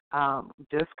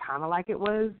 Just kind of like it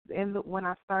was when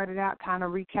I started out, kind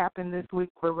of recapping this week.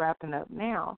 We're wrapping up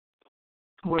now.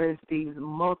 Whereas these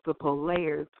multiple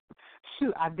layers.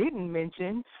 Shoot, I didn't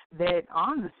mention that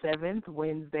on the 7th,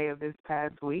 Wednesday of this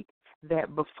past week, that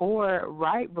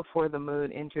right before the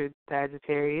moon entered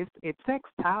Sagittarius, it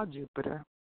sextiled Jupiter.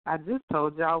 I just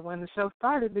told y'all when the show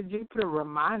started that Jupiter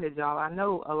reminded y'all. I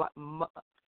know a lot,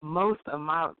 most of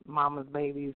my mama's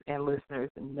babies and listeners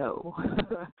know,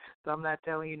 so I'm not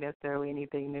telling you necessarily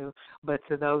anything new. But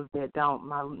to those that don't,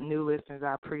 my new listeners,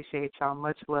 I appreciate y'all.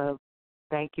 Much love.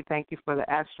 Thank you for the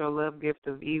astro love gift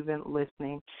of even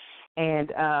listening.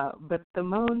 And but the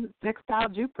moon sextile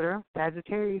Jupiter,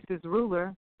 Sagittarius'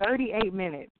 ruler, 38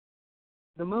 minutes.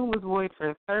 The moon was void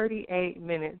for 38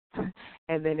 minutes,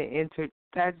 and then it entered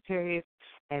Sagittarius,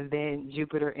 and then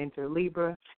Jupiter entered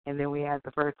Libra, and then we had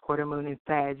the first quarter moon in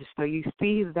Sag. So you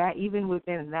see that even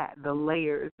within that, the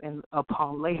layers and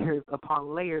upon layers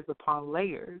upon layers upon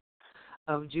layers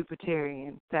of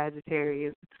Jupiterian,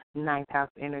 Sagittarius, ninth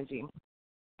house energy.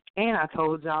 And I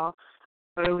told y'all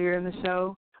earlier in the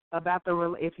show about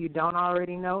if you don't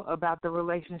already know, about the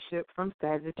relationship from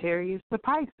Sagittarius to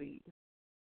Pisces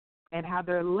and how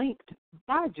they're linked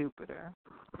by Jupiter.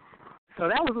 So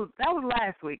that was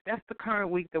last week. That's the current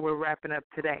week that we're wrapping up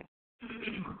today.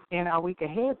 In our week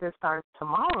ahead that starts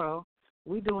tomorrow,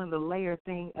 we're doing the layer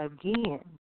thing again.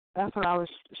 That's what I was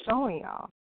showing y'all.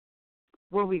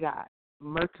 What we got?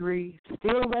 Mercury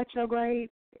still retrograde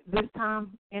this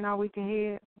time in our week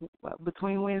ahead,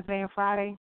 between Wednesday and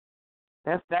Friday.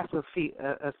 That's a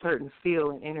certain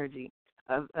feel and energy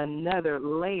of another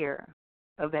layer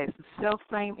of that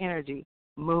self-same energy,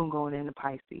 moon going into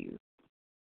Pisces.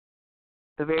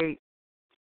 The very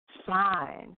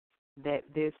sign that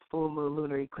this full moon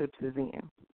lunar eclipse is in.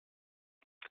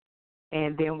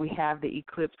 And then we have the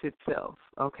eclipse itself,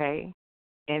 okay?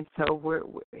 And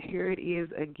so here it is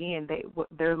again.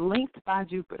 They're linked by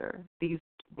Jupiter. These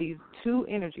two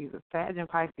energies of Sag and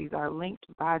Pisces are linked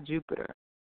by Jupiter.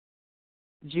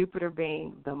 Jupiter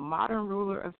being the modern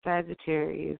ruler of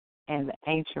Sagittarius and the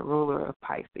ancient ruler of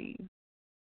Pisces,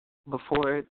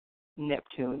 before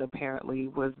Neptune apparently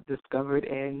was discovered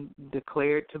and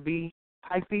declared to be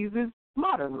Pisces'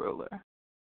 modern ruler.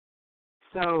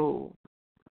 So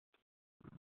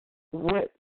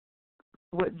what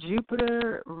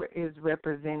Jupiter is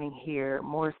representing here,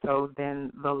 more so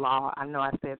than the law, I know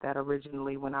I said that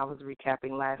originally when I was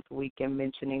recapping last week and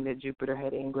mentioning that Jupiter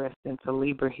had ingressed into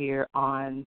Libra here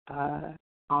on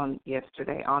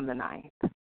yesterday, on the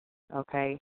 9th,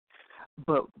 okay?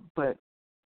 But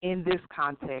in this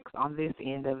context, on this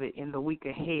end of it, in the week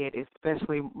ahead,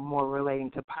 especially more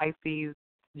relating to Pisces,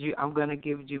 I'm going to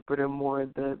give Jupiter more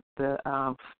the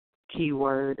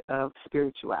keyword of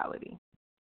spirituality.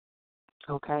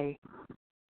 Okay.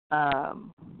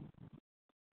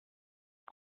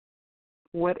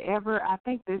 Whatever. I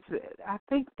think this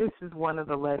is one of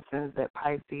the lessons that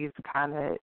Pisces kind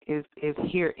of is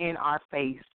here in our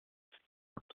faces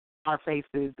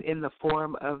in the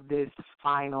form of this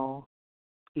final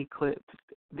eclipse,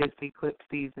 this eclipse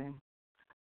season.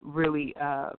 Really,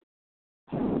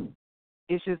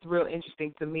 it's just real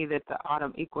interesting to me that the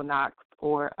autumn equinox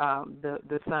or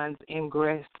the sun's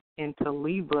ingress into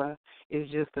Libra is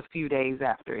just a few days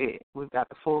after it. We've got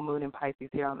the full moon in Pisces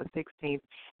here on the 16th,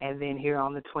 and then here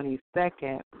on the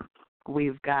 22nd,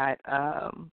 we've got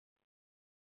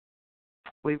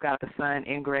the sun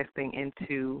ingressing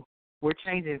into. We're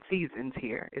changing seasons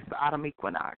here. It's the autumn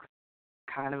equinox.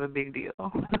 Kind of a big deal,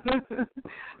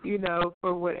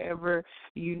 for whatever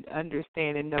you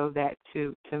understand and know that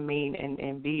to mean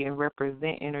and be and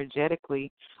represent energetically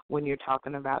when you're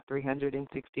talking about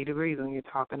 360 degrees, when you're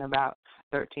talking about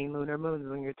 13 lunar moons,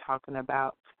 when you're talking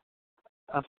about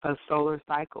a solar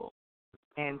cycle.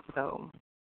 And so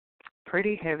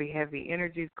pretty heavy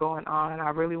energies going on. I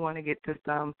really want to get to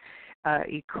some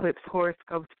eclipse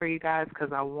horoscopes for you guys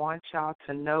because I want y'all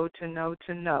to know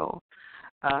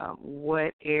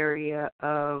what area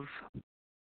of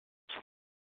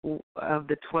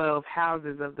the 12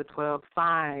 houses of the 12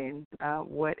 signs,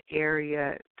 what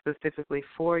area specifically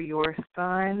for your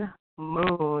sun,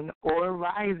 moon, or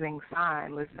rising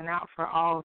sign. Listen out for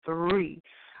all three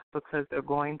because they're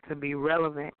going to be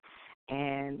relevant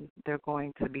and they're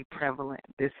going to be prevalent.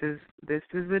 This is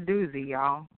a doozy,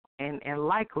 y'all. And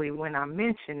likely when I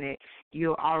mention it,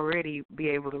 you'll already be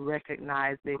able to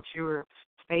recognize that you're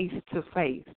face to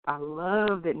face. I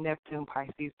love that Neptune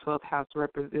Pisces 12th house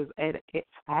represents. I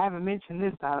haven't mentioned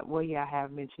this. I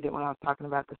have mentioned it when I was talking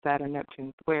about the Saturn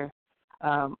Neptune square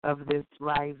of this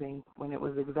rising when it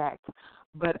was exact.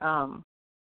 But I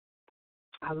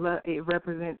love it.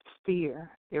 Represents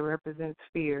fear. It represents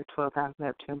fear. 12th house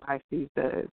Neptune Pisces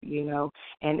does.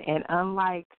 And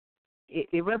unlike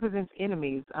it represents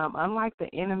enemies. Unlike the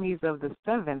enemies of the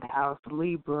 7th house,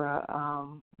 Libra,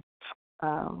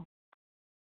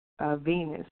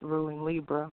 Venus ruling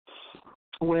Libra,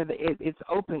 where it's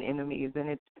open enemies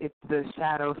and it's the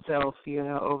shadow self,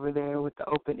 over there with the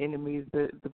open enemies, the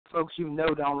folks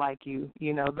don't like you,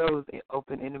 those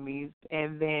open enemies.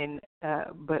 And then,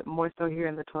 but more so here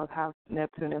in the 12th house,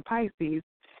 Neptune and Pisces,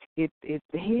 it's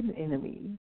the hidden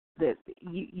enemies that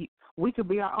we could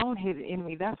be our own hidden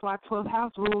enemy. That's why 12th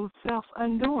house rules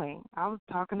self-undoing. I was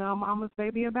talking to Mama's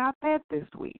baby about that this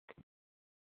week.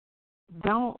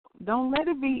 Don't let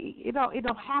it be. It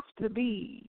don't have to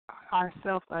be our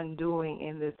self-undoing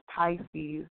in this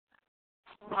Pisces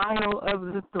final of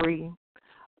the 3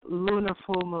 lunar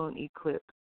full moon eclipse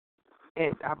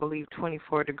at, I believe,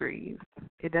 24 degrees.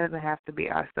 It doesn't have to be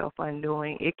our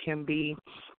self-undoing. It can,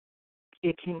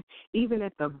 even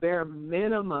at the bare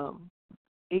minimum,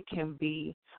 it can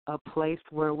be a place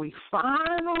where we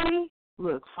finally,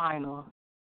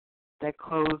 that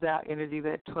close-out energy,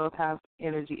 that 12th house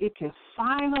energy, it can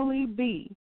finally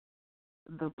be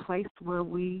the place where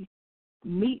we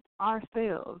meet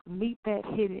ourselves, meet that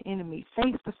hidden enemy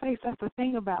face to face. That's the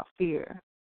thing about fear.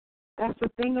 That's the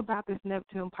thing about this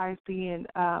Neptune Piscean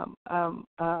 12th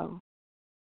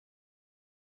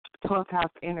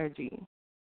house energy,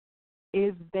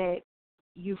 is that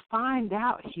you find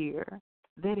out here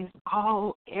that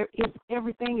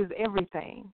everything is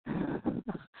everything.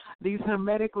 These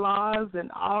hermetic laws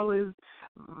and all is,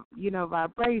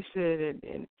 vibration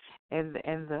and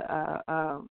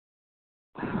the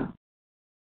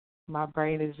my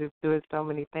brain is just doing so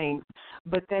many things,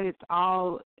 but that it's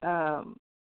all.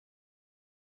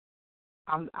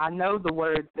 I know the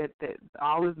words that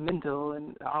all is mental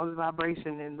and all is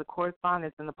vibration and the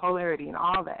correspondence and the polarity and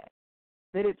all that.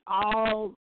 That it's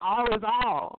all is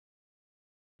all.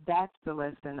 That's the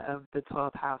lesson of the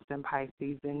 12th house in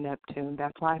Pisces and Neptune.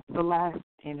 That's why it's the last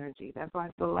energy. That's why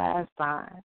it's the last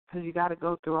sign, because you got to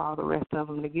go through all the rest of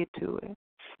them to get to it.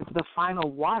 It's the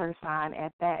final water sign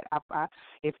at that.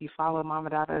 If you follow Mama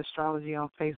Dada Astrology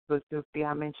on Facebook, you'll see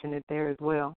I mentioned it there as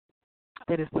well,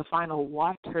 that it's the final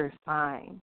water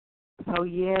sign. So,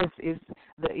 yes,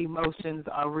 the emotions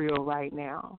are real right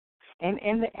now, and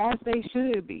as they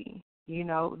should be.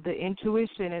 The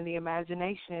intuition and the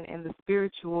imagination and the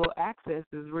spiritual access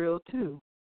is real too.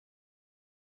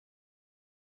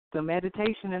 The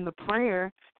meditation and the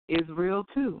prayer is real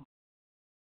too.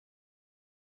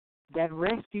 That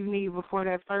rest you need before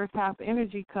that first house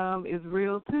energy come is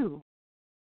real too.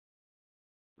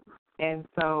 And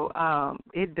so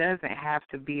it doesn't have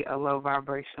to be a low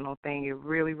vibrational thing. It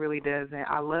really, really doesn't.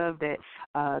 I love that.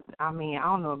 I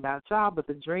don't know about y'all, but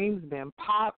the dreams been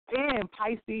popped in.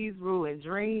 Pisces ruling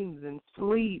dreams and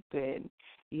sleep, and,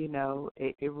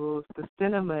 it rules the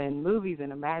cinema and movies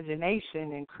and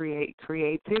imagination and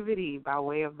creativity by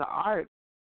way of the arts,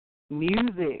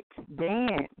 music,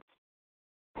 dance,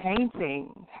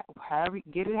 painting, however,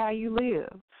 get it how you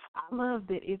live. I love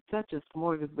that it's such a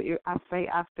smorgasbord.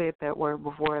 I've said that word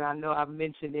before, and I know I've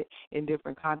mentioned it in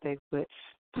different contexts, but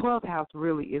 12th house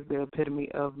really is the epitome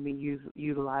of me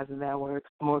utilizing that word,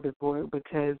 smorgasbord,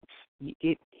 because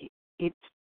it's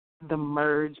the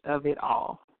merge of it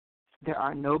all. There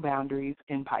are no boundaries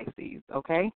in Pisces,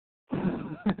 okay?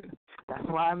 That's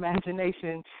why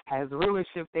imagination has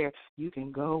rulership there. You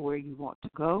can go where you want to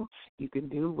go. You can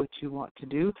do what you want to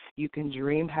do. You can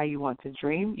dream how you want to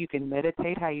dream. You can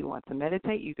meditate how you want to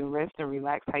meditate. You can rest and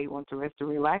relax how you want to rest and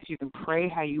relax. You can pray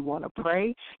how you want to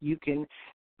pray. You can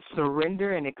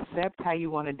surrender and accept how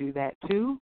you want to do that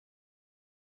too.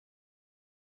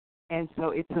 And so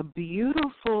it's a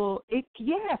beautiful,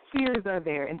 fears are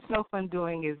there, and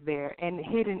self-undoing is there, and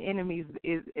hidden enemies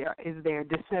is there,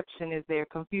 deception is there,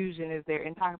 confusion is there,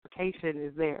 intoxication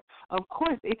is there. Of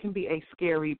course, it can be a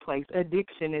scary place.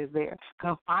 Addiction is there.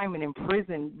 Confinement in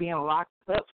prison, being locked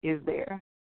up is there.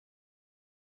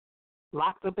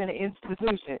 Locked up in an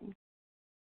institution.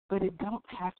 But it don't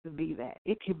have to be that.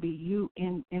 It could be you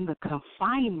in the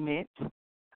confinement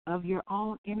of your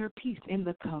own inner peace, in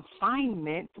the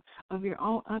confinement of your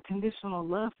own unconditional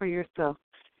love for yourself.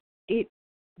 It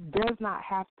does not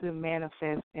have to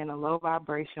manifest in a low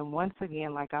vibration. Once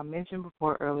again, like I mentioned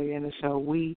before earlier in the show,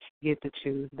 we get to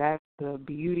choose. That's the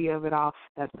beauty of it all.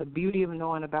 That's the beauty of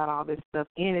knowing about all this stuff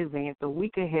in advance, a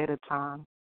week ahead of time,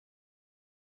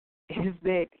 is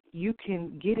that you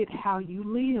can get it how you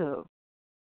live.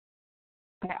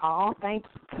 All thanks,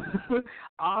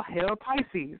 all hail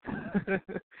Pisces.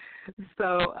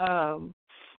 So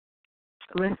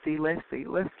let's see. Let's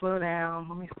slow down.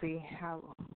 Let me see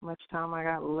how much time I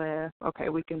got left. Okay,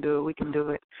 we can do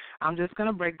it. I'm just going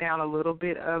to break down a little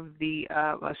bit of the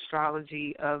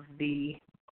astrology of the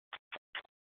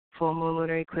full moon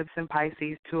lunar eclipse in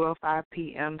Pisces, 2:05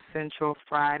 p.m. Central,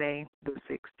 Friday the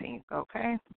 16th,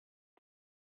 okay?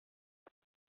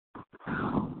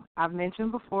 I've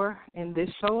mentioned before in this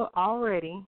show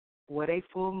already what a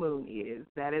full moon is.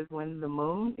 That is when the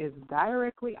moon is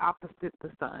directly opposite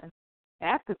the sun.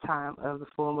 At the time of the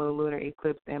full moon lunar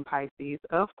eclipse in Pisces,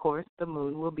 of course, the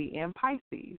moon will be in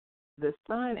Pisces. The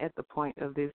sun at the point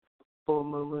of this full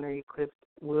moon lunar eclipse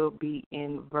will be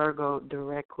in Virgo,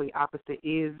 directly opposite,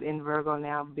 is in Virgo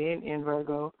now, been in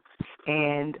Virgo,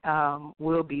 and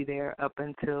will be there up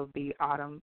until the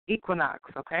autumn equinox,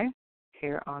 okay,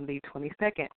 here on the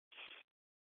 22nd.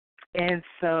 And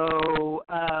so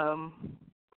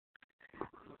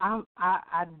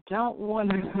I don't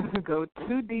want to go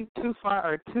too deep, too far,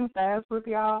 or too fast with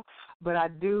y'all, but I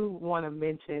do want to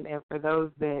mention, and for those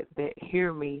that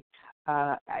hear me,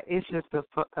 it's just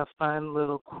a fun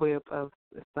little quip of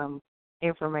some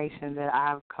information that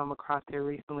I've come across here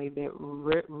recently that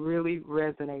really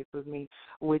resonates with me,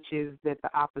 which is that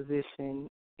the opposition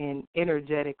in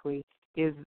energetically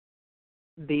is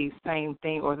the same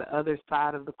thing, or the other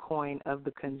side of the coin of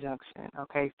the conjunction,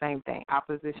 okay? Same thing,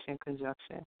 opposition,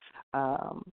 conjunction.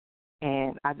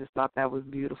 And I just thought that was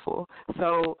beautiful.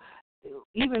 So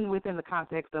even within the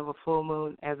context of a full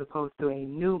moon as opposed to a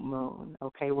new moon,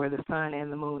 okay, where the sun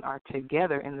and the moon are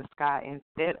together in the sky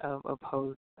instead of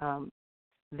opposed,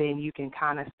 then you can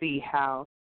kind of see how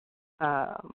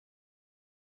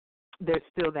there's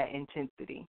still that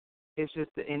intensity. It's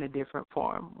just in a different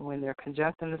form. When they're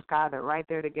conjunct in the sky, they're right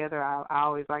there together. I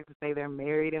always like to say they're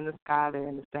married in the sky. They're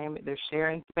in the same. They're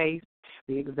sharing space,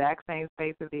 the exact same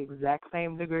space at the exact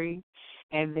same degree.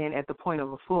 And then at the point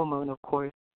of a full moon, of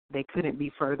course, they couldn't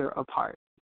be further apart.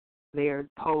 They are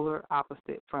polar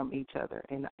opposite from each other,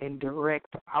 in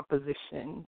direct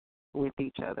opposition with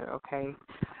each other, okay?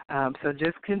 So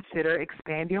just consider,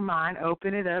 expand your mind,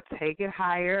 open it up, take it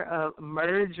higher,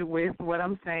 merge with what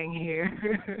I'm saying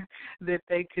here, that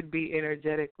they could be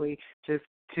energetically just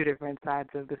two different sides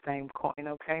of the same coin,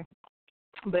 okay?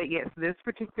 But, yes, this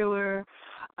particular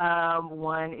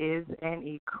one is an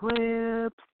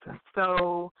eclipse.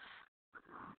 So,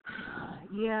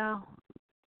 yeah.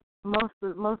 Most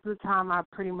of the time, I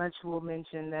pretty much will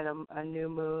mention that a new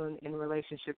moon in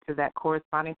relationship to that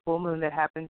corresponding full moon that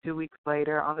happens 2 weeks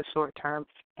later on the short term,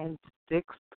 and 6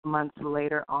 months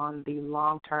later on the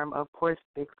long term. Of course,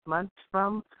 6 months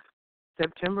from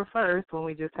September 1st, when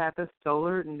we just had the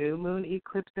solar new moon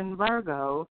eclipse in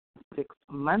Virgo. 6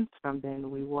 months from then,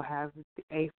 we will have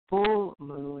a full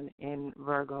moon in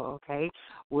Virgo, okay?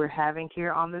 We're having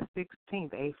here on the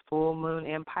 16th a full moon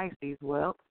in Pisces.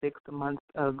 Well, 6 months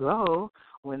ago,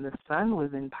 when the sun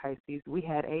was in Pisces, we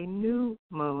had a new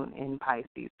moon in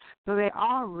Pisces. So they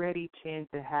already tend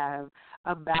to have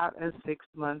about a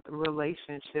 6-month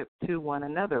relationship to one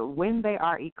another. When they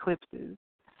are eclipses,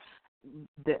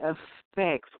 the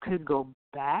effects could go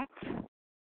back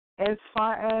as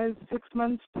far as 6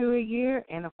 months to a year.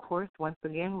 And, of course, once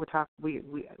again,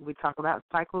 we talk about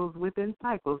cycles within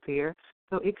cycles here.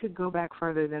 So it could go back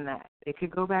further than that. It could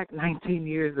go back 19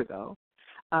 years ago.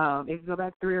 It could go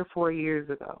back 3 or 4 years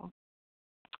ago.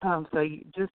 So you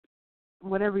just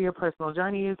whatever your personal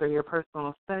journey is or your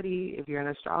personal study, if you're an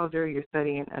astrologer, you're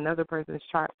studying another person's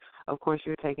chart, of course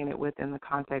you're taking it within the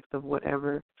context of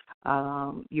whatever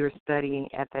you're studying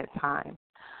at that time.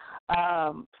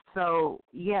 So,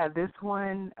 yeah, this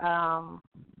one,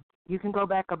 you can go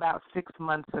back about 6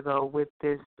 months ago with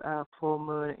this full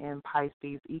moon in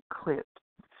Pisces eclipse.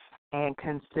 and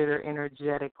consider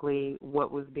energetically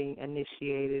what was being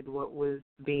initiated, what was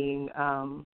being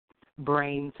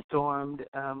brainstormed.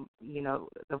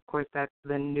 Of course, that's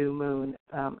the new moon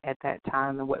at that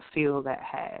time and what feel that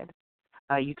had.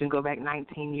 You can go back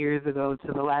 19 years ago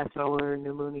to the last solar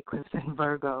new moon eclipse in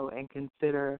Virgo and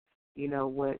consider,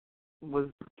 what was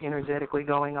energetically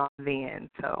going on then.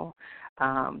 So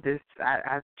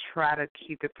I try to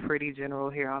keep it pretty general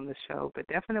here on the show, but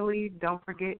definitely don't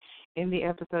forget in the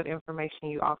episode information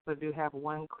you also do have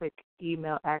one-click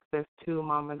email access to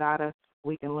Mama Dada.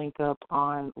 We can link up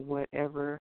on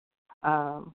whatever,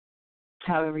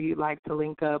 however you'd like to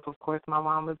link up. Of course, my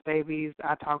mama's babies,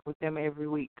 I talk with them every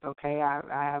week, okay? I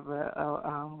have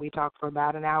we talk for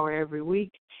about an hour every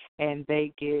week, and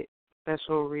they get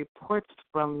special reports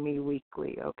from me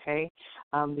weekly, okay?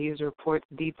 These reports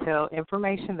detail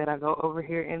information that I go over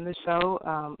here in the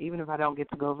show. Even if I don't get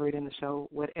to go over it in the show,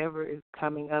 whatever is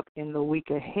coming up in the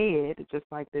week ahead, just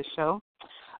like this show,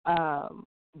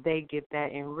 they get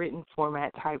that in written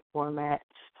format, type format,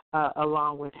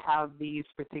 along with how these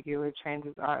particular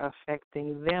transits are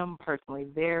affecting them personally,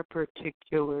 their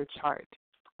particular chart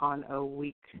on a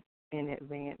week in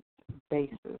advance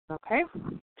basis, okay?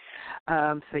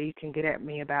 So you can get at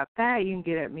me about that. You can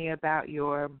get at me about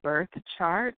your birth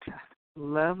chart.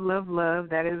 Love, love, love.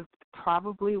 That is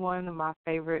probably one of my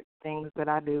favorite things that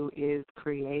I do is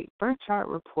create birth chart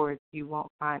reports. You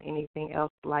won't find anything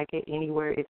else like it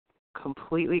anywhere. It's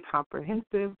completely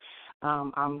comprehensive.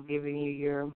 I'm giving you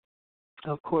your,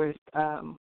 of course,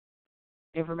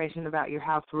 information about your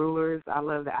house rulers. I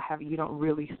love that. You don't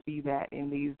really see that in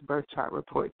these birth chart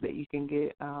reports that you can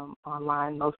get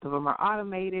online. Most of them are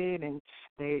automated and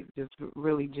they just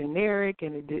really generic,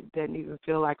 and it doesn't even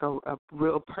feel like a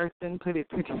real person put it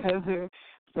together.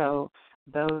 So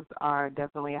those are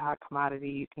definitely a hot commodity.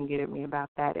 You can get at me about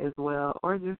that as well,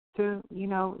 or just to,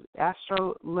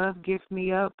 Astro Love, gift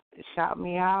me up, shout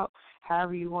me out,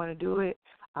 however you want to do it.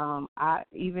 I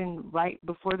even right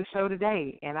before the show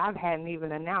today, and I hadn't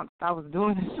even announced I was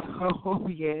doing the show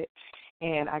yet,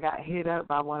 and I got hit up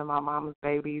by one of my mama's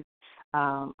babies.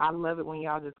 I love it when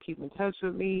y'all just keep in touch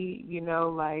with me,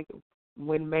 like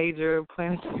when major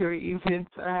planetary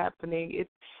events are happening.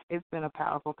 It's been a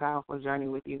powerful, powerful journey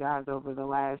with you guys over the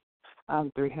last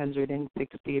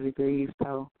 360 degrees,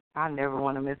 so I never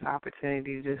want to miss an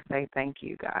opportunity to just say thank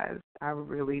you, guys. I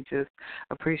really just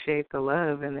appreciate the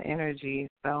love and the energy.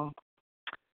 So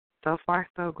far,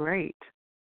 so great.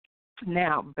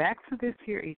 Now, back to this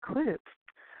here eclipse.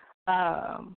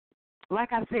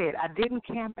 Like I said, I didn't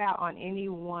camp out on any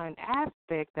one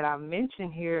aspect that I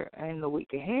mentioned here in the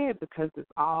week ahead because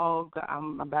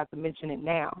I'm about to mention it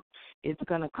now. It's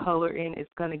going to color in,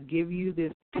 it's going to give you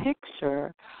this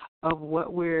picture of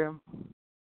what we're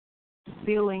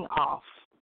sealing off.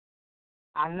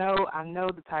 I know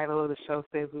the title of the show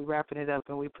says we're wrapping it up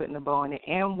and we're putting a bow on it,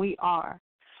 and we are.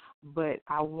 But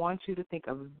I want you to think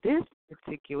of this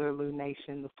particular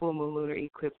lunation, the full moon lunar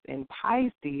eclipse in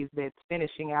Pisces, that's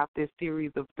finishing out this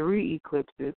series of 3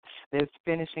 eclipses, that's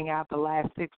finishing out the last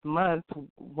 6 months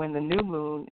when the new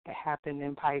moon happened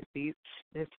in Pisces,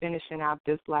 that's finishing out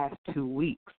this last 2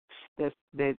 weeks. That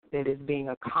is being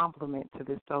a complement to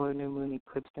this solar new moon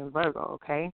eclipse in Virgo,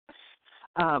 okay?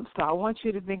 So I want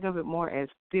you to think of it more as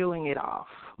sealing it off,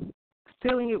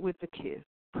 sealing it with a kiss,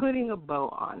 putting a bow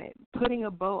on it, putting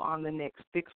a bow on the next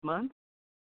 6 months,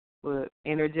 but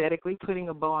energetically putting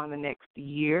a bow on the next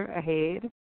year ahead,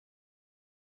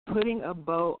 putting a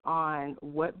bow on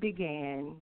what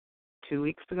began 2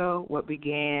 weeks ago, what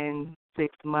began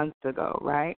 6 months ago,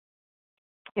 right?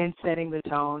 And setting the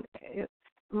tone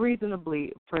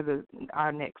reasonably for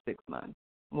our next 6 months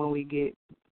when we get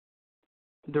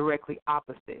directly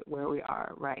opposite where we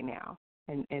are right now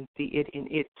and see it in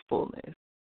its fullness.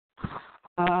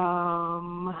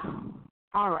 All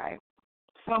right.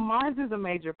 So Mars is a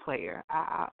major player.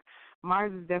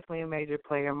 Mars is definitely a major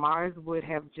player. Mars would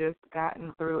have just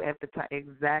gotten through at the time,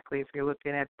 exactly, if you're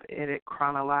looking at it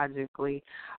chronologically,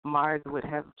 Mars would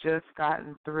have just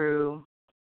gotten through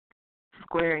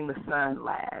squaring the sun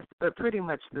last, but pretty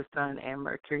much the sun and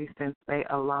Mercury, since they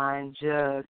align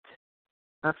just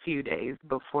a few days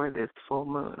before this full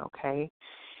moon, okay?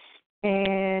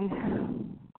 And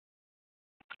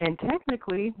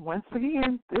technically, once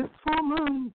again, this full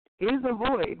moon is a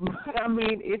void. I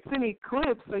mean, it's an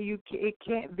eclipse, so it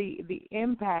can't be the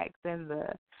impact and the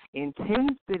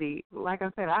intensity. Like I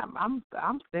said, I'm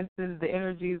sensing the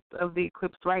energies of the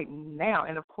eclipse right now,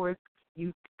 and of course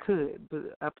you could,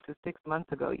 but up to 6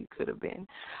 months ago you could have been.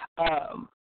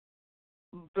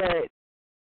 But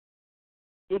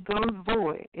it goes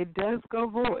void. It does go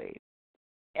void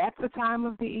at the time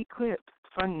of the eclipse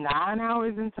for 9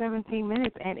 hours and 17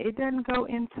 minutes, and it doesn't go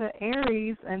into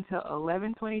Aries until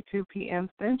 11:22 p.m.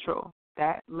 Central,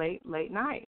 that late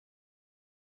night.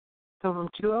 So from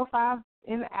 2:05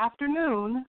 in the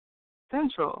afternoon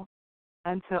Central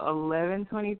until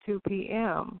 11:22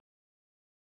 p.m.,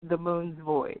 the moon's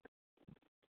void,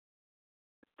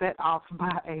 set off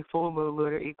by a full moon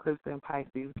lunar eclipse in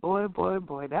Pisces. Boy,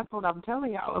 that's what I'm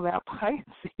telling y'all about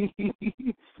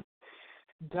Pisces.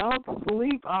 Don't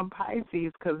sleep on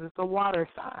Pisces because it's a water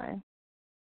sign.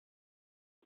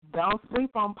 Don't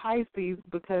sleep on Pisces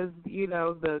because,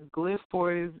 the glyph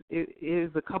for it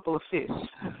is a couple of fish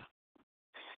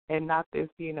and not this,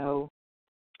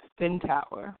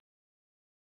 centaur.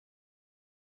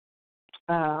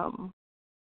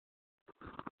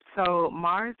 So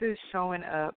Mars is showing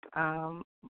up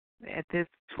at the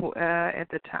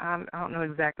time. I don't know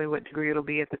exactly what degree it'll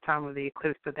be at the time of the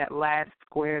eclipse, but that last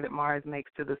square that Mars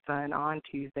makes to the Sun on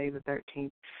Tuesday the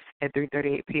 13th at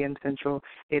 3:38 p.m. Central,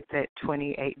 it's at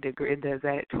 28 degrees. It does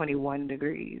that at 21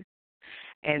 degrees,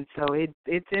 and so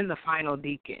it's in the final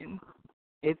decan.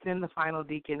 It's in the final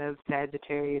decan of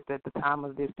Sagittarius at the time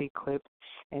of this eclipse,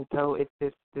 and so it's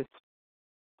this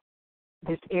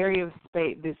area of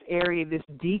space, this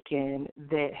decan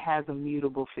that has a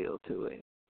mutable feel to it.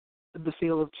 The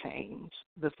feel of change,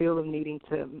 the feel of needing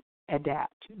to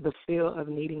adapt, the feel of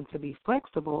needing to be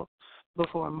flexible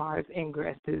before Mars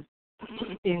ingresses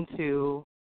into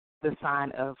the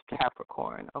sign of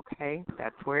Capricorn, okay?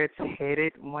 That's where it's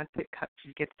headed once it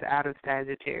gets out of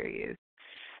Sagittarius.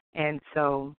 And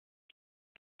so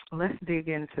let's dig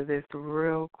into this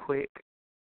real quick.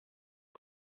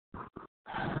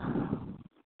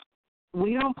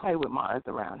 We don't play with Mars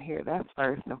around here. That's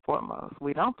first and foremost.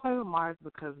 We don't play with Mars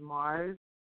because Mars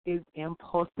is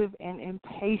impulsive and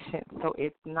impatient, so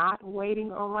it's not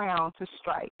waiting around to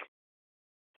strike.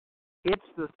 It's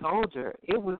the soldier.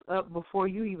 It was up before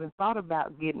you even thought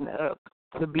about getting up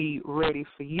to be ready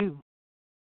for you.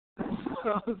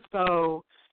 So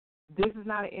this is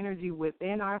not an energy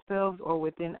within ourselves or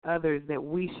within others that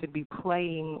we should be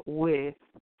playing with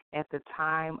at the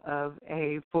time of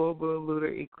a full moon lunar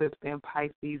eclipse in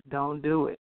Pisces. Don't do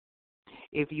it.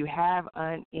 If you have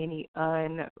any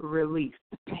unreleased,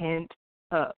 pent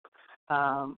up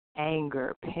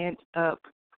anger, pent up,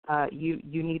 you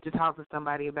need to talk to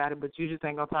somebody about it, but you just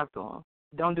ain't going to talk to them.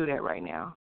 Don't do that right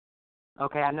now.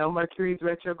 Okay, I know Mercury's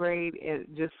retrograde.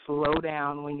 Just slow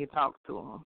down when you talk to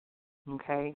them,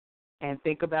 okay? And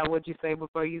think about what you say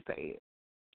before you say it.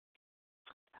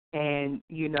 And,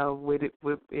 with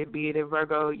it being a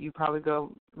Virgo, you probably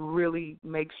go really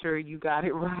make sure you got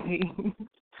it right.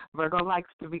 Virgo likes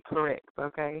to be correct,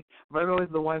 okay? Virgo is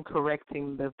the one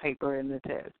correcting the paper and the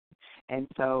test. And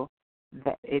so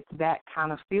it's that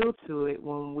kind of feel to it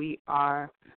when we are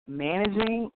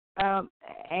managing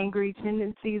angry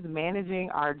tendencies, managing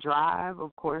our drive.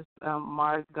 Of course,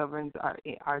 Mars governs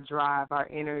our drive, our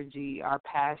energy, our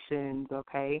passions,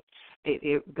 okay?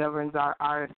 It governs our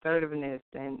assertiveness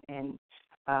and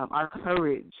our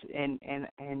courage and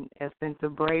a sense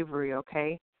of bravery,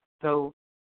 okay? So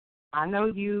I know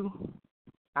you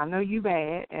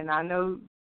bad, and I know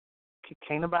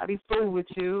can't nobody fool with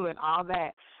you and all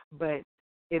that, but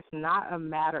it's not a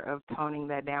matter of toning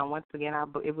that down. Once again,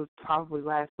 it was probably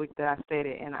last week that I said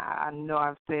it, and I know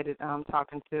I've said it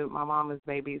talking to my mama's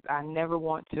babies. I never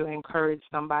want to encourage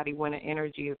somebody when an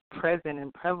energy is present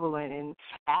and prevalent and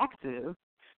active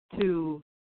to,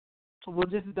 well,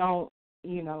 just don't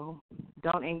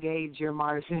engage your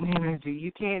Martian energy.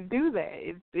 You can't do that.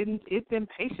 It's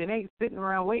impatient. It ain't sitting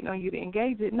around waiting on you to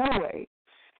engage it. No way.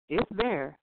 It's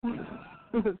there.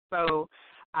 So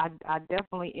I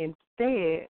definitely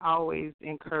instead always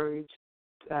encourage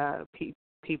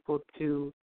people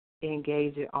to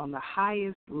engage it on the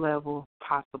highest level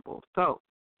possible. So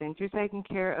since you're taking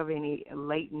care of any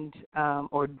latent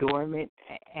or dormant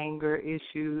anger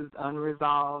issues,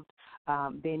 unresolved,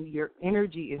 then your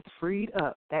energy is freed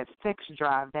up. That sex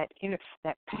drive, that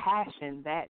passion,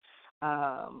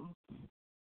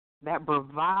 that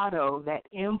bravado, that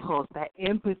impulse, that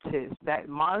impetus, that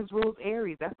Mars rules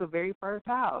Aries. That's the very first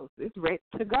house. It's ready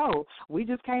to go. We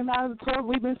just came out of the 12.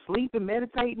 We've been sleeping,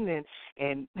 meditating,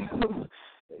 and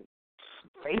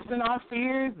facing our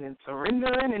fears and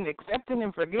surrendering and accepting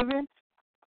and forgiving.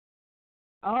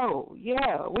 Oh,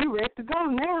 yeah, we're ready to go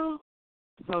now.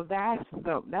 So that's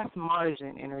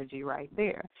Martian energy right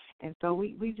there. And so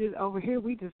we just over here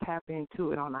we just tap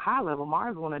into it on a high level.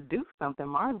 Mars want to do something.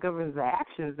 Mars governs the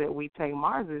actions that we take.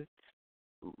 Mars is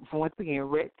once again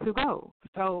ready to go.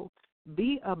 So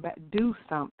do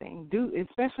something.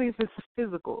 Especially if it's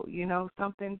physical,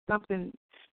 something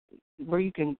where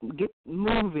you can get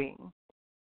moving.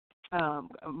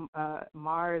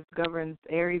 Mars governs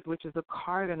Aries, which is a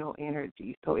cardinal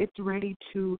energy. So it's ready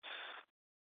to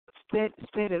set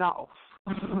it off,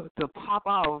 to pop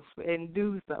off and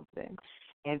do something.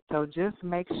 And so just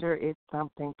make sure it's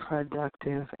something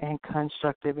productive and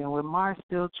constructive. And with Mars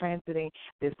still transiting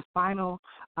this final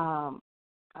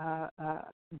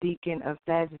deacon of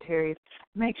Sagittarius,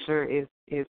 make sure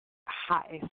it's high,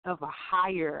 it's of a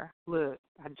higher look.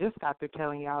 I just got through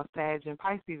telling y'all Sag and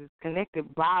Pisces is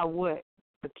connected by what?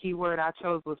 The key word I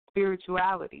chose was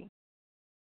spirituality.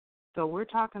 So we're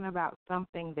talking about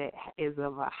something that is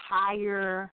of a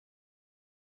higher,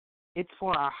 it's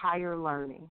for our higher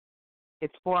learning.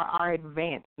 It's for our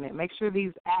advancement. Make sure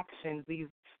these actions,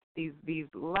 these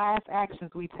last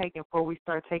actions we take before we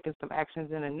start taking some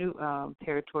actions in a new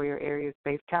territory or area,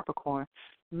 space, Capricorn,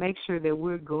 make sure that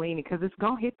we're gleaning, because it's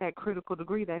going to hit that critical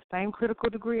degree, that same critical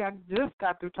degree I just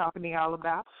got through talking to y'all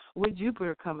about, with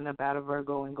Jupiter coming up out of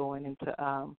Virgo and going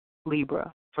into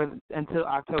Libra until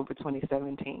October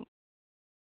 2017.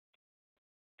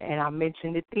 And I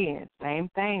mentioned it then. Same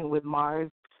thing with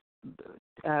Mars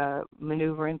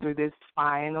maneuvering through this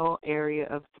final area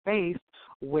of space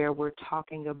where we're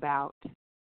talking about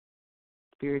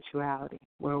spirituality,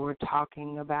 where we're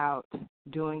talking about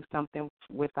doing something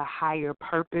with a higher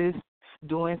purpose,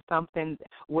 doing something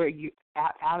where you,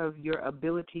 out of your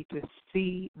ability to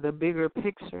see the bigger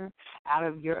picture, out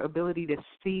of your ability to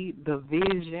see the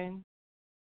vision.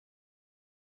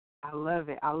 I love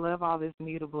it. I love all this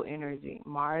mutable energy.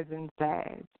 Mars and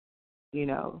Sag,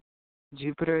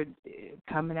 Jupiter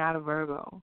coming out of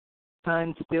Virgo,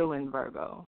 Sun still in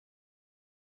Virgo.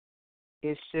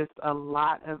 It's just a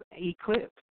lot of eclipse.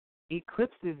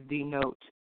 Eclipses denote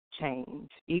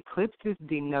change. Eclipses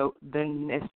denote the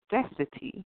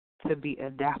necessity to be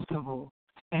adaptable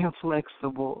and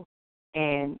flexible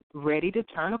and ready to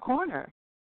turn a corner.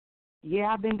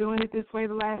 Yeah, I've been doing it this way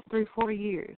the last 3-4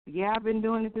 years. Yeah, I've been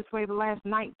doing it this way the last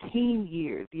 19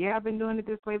 years. Yeah, I've been doing it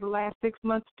this way the last 6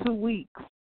 months, 2 weeks.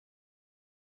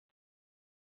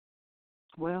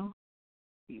 Well,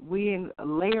 we in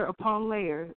layer upon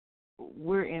layer,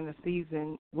 we're in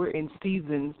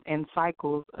seasons and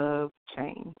cycles of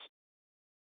change.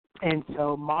 And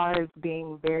so Mars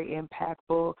being very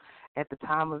impactful at the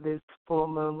time of this full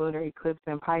moon lunar eclipse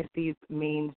in Pisces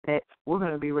means that we're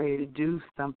going to be ready to do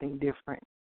something different.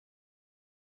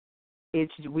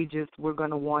 We're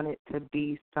going to want it to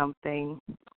be something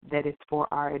that is for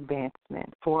our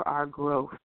advancement, for our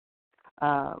growth,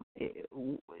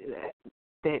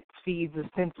 that feeds a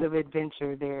sense of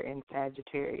adventure there in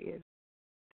Sagittarius.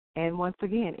 And once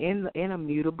again, in a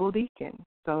mutable deacon.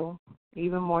 So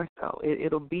even more so,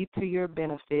 it'll be to your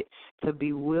benefit to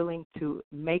be willing to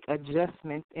make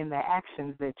adjustments in the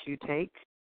actions that you take,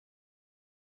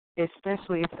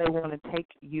 especially if they want to take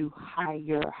you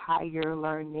higher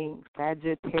learning,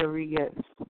 Sagittarius.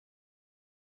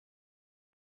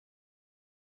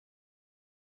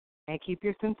 And keep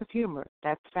your sense of humor.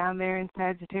 That's found there in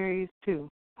Sagittarius too.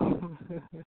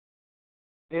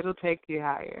 It'll take you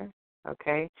higher.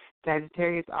 Okay?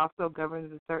 Sagittarius also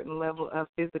governs a certain level of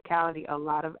physicality. A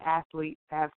lot of athletes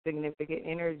have significant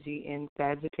energy in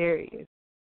Sagittarius.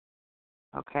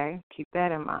 Okay? Keep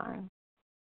that in mind.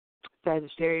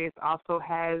 Sagittarius also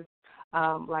has,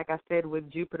 like I said,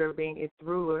 with Jupiter being its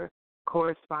ruler,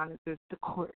 correspondences to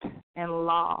court and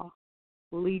law,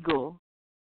 legal.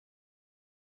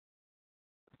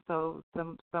 So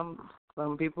some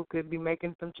people could be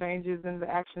making some changes in the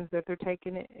actions that they're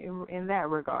taking in that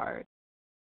regard.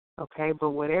 Okay, but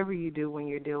whatever you do when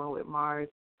you're dealing with Mars,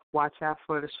 watch out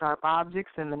for the sharp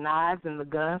objects and the knives and the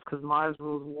guns, because Mars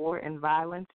rules war and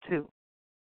violence too.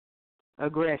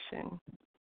 Aggression.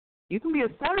 You can be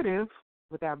assertive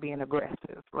without being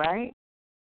aggressive, right?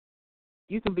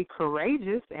 You can be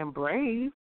courageous and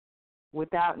brave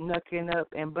without knucking up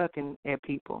and bucking at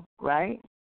people, right?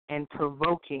 And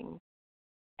provoking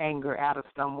anger out of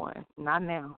someone. Not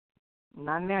now.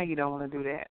 Not now, you don't want to do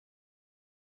that.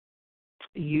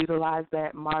 Utilize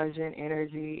that margin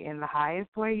energy in the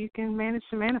highest way you can manage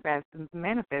to manifest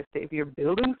it. If you're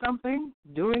building something,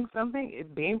 doing something, it's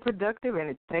being productive and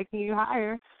it's taking you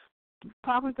higher, you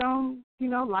probably don't,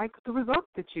 like the results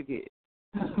that you get.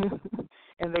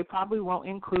 And they probably won't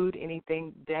include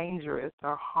anything dangerous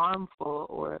or harmful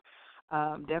or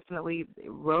definitely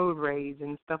road rage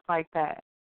and stuff like that.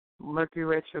 Mercury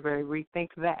retrograde, rethink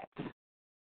that.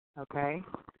 Okay?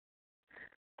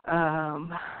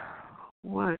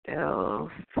 What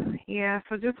else? Yeah,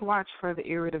 so just watch for the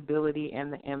irritability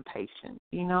and the impatience.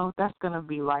 That's going to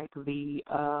be like the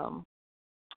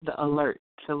alert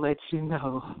to let you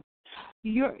know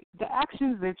The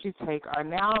actions that you take are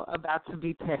now about to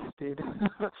be tested,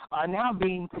 are now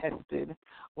being tested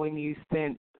when you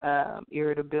sense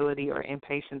irritability or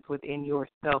impatience within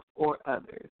yourself or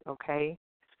others, okay?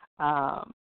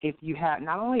 If you have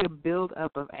not only a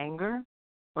build-up of anger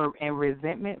and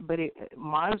resentment, but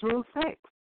Mars rules sex.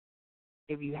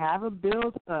 If you have a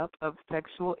build-up of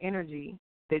sexual energy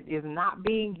that is not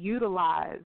being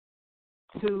utilized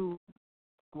to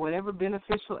whatever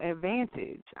beneficial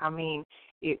advantage, I mean,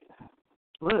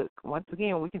 look, once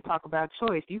again, we can talk about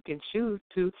choice. You can choose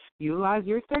to utilize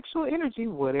your sexual energy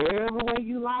whatever way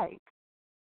you like.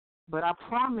 But I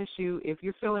promise you, if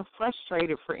you're feeling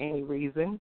frustrated for any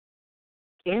reason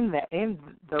in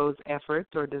those efforts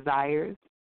or desires,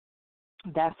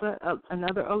 that's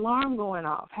another alarm going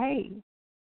off. Hey,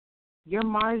 your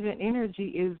Martian energy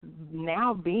is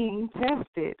now being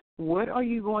tested. What are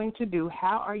you going to do?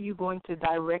 How are you going to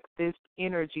direct this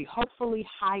energy? Hopefully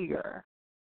higher.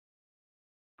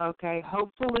 Okay,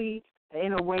 hopefully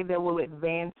in a way that will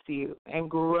advance you and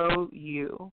grow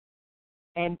you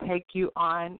and take you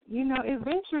on,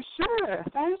 adventure. Sure,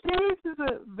 Sagittarius is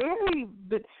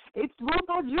it's ruled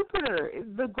by Jupiter, it's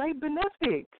the great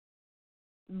benefic.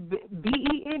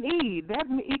 BENE, that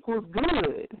equals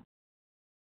good,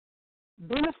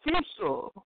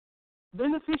 beneficial,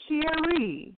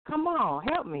 beneficiary. Come on,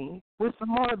 help me with some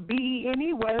more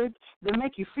BENE words that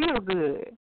make you feel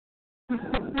good.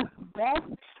 That's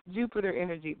Jupiter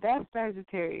energy. That's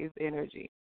Sagittarius energy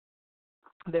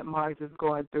that Mars is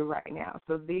going through right now.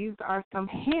 So these are some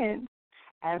hints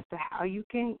as to how you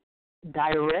can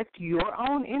direct your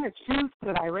own energy, choose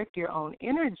to direct your own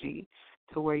energy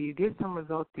to where you get some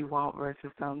results you want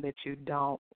versus some that you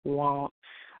don't want.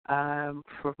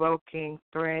 Provoking,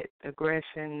 threat,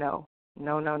 aggression, no.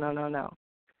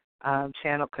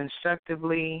 Channel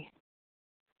constructively,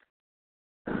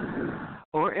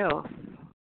 or else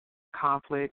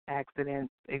conflict,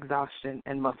 accidents, exhaustion,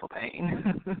 and muscle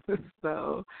pain.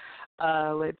 So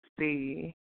let's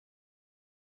see.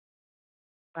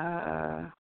 I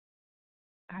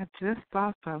just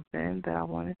saw something that I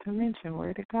wanted to mention.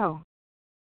 Where'd it go?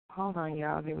 Hold on,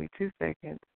 y'all. Give me 2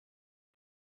 seconds.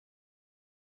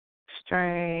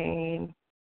 Strain.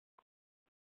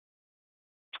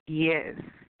 Yes.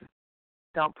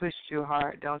 Don't push too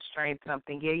hard. Don't strain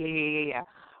something. Yeah.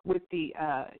 With the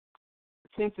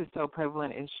since it's so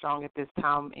prevalent and strong at this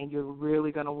time, and you're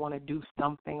really going to want to do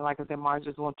something, like I said, Mars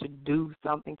just wants to do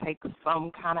something, take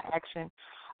some kind of action.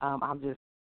 I'm just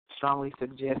strongly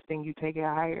suggesting you take it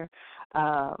higher.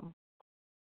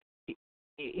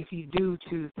 If you do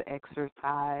choose to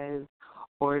exercise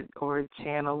or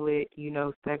channel it,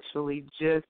 sexually,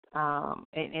 just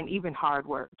and even hard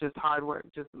work, just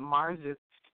Mars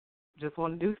just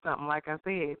want to do something. Like I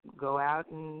said, go out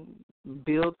and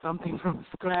build something from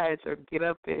scratch or get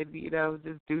up and,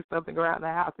 just do something around the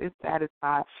house. It's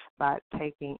satisfied by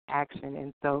taking action.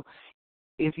 And so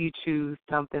if you choose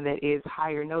something that is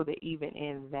higher, know that even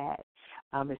in that,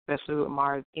 especially with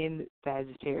Mars in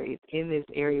Sagittarius, in this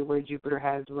area where Jupiter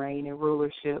has reign and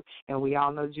rulership, and we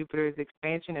all know Jupiter is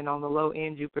expansion, and on the low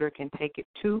end, Jupiter can take it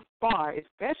too far,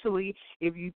 especially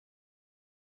if you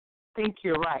think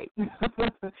you're right.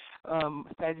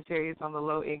 Sagittarius on the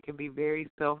low end can be very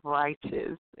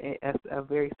self-righteous, a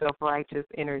very self-righteous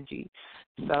energy.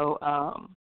 So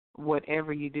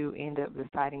whatever you do end up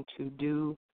deciding to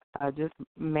do, just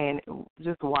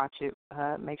watch it.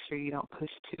 Make sure you don't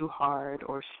push too hard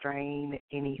or strain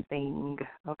anything,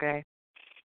 okay?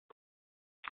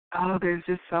 Oh, there's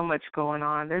just so much going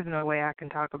on. There's no way I can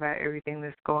talk about everything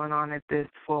that's going on at this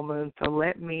full moon. So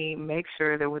let me make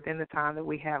sure that within the time that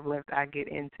we have left, I get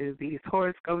into these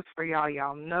horoscopes for y'all.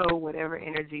 Y'all know whatever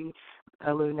energy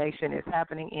illumination is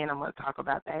happening in, I'm going to talk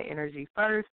about that energy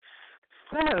first.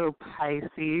 So,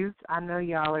 Pisces, I know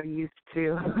y'all are used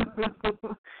to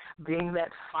being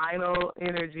that final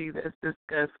energy that's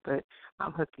discussed, but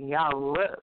I'm hooking y'all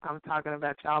up. I'm talking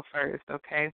about y'all first,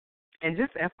 okay? And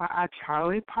just FYI,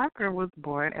 Charlie Parker was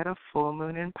born at a full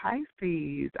moon in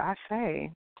Pisces, I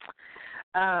say.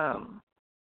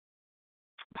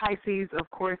 Pisces, of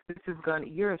course,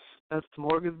 you're a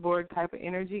smorgasbord type of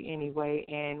energy anyway,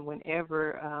 and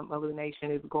whenever illumination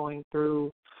is going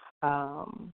through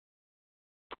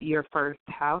your first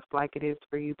house, like it is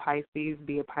for you, Pisces,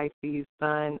 be a Pisces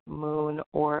sun, moon,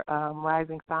 or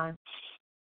rising sign,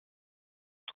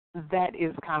 that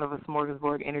is kind of a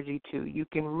smorgasbord energy too. You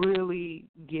can really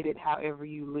get it however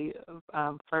you live.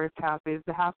 First house is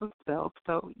the house of self.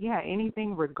 So, yeah,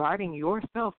 anything regarding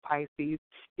yourself, Pisces,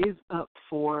 is up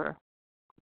for,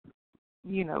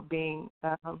 being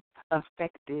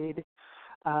affected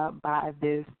by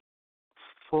this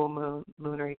full moon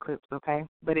lunar eclipse, okay?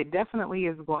 But it definitely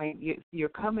is you're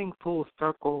coming full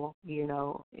circle,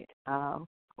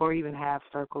 or even half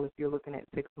circle if you're looking at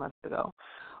 6 months ago.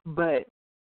 But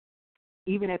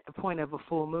even at the point of a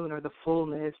full moon or the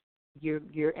fullness,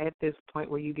 you're at this point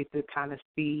where you get to kind of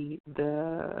see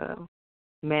the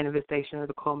manifestation or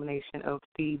the culmination of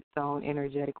seeds sown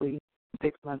energetically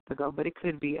 6 months ago, but it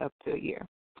could be up to a year.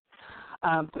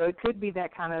 So it could be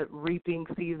that kind of reaping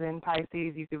season,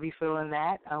 Pisces. You could be feeling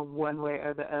that one way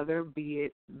or the other, be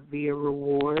it via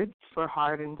rewards for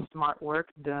hard and smart work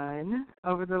done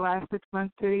over the last 6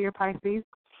 months to a year, Pisces,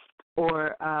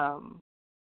 or,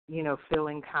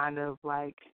 feeling kind of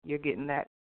like you're getting that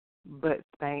butt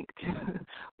spanked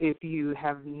if you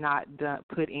have not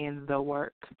put in the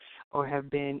work or have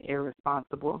been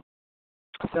irresponsible.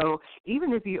 So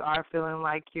even if you are feeling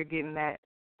like you're getting that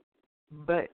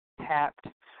butt tapped,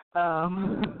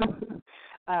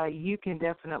 you can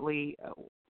definitely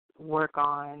work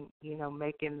on,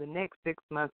 making the next 6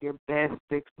 months your best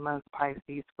 6 months,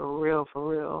 Pisces, for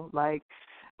real. Like,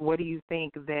 what do you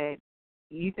think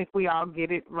we all get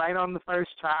it right on the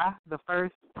first try, the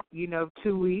first,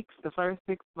 2 weeks, the first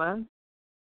 6 months?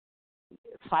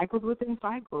 Cycles within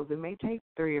cycles. It may take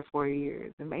 3 or 4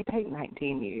 years. It may take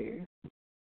 19 years.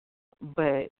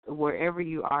 But wherever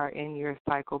you are in your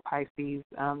cycle, Pisces,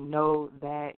 know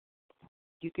that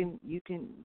you can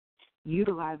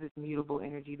utilize this mutable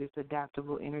energy, this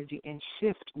adaptable energy, and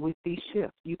shift with these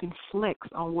shifts. You can flex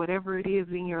on whatever it is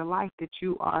in your life that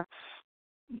you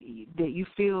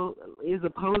feel is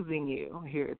opposing you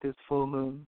here at this full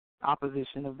moon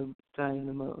opposition of the sun and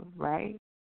the moon, right?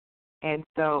 And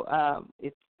so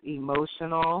it's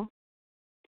emotional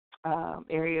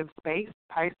area of space,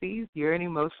 Pisces. You're an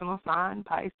emotional sign,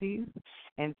 Pisces,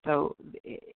 and so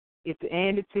it's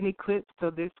an eclipse,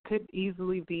 so this could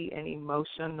easily be an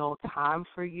emotional time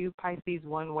for you, Pisces,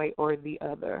 one way or the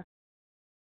other,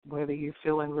 whether you're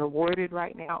feeling rewarded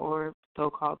right now or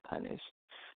so-called punished.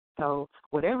 So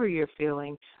whatever you're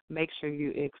feeling, make sure you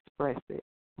express it.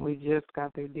 We just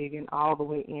got there digging all the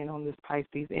way in on this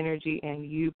Pisces energy, and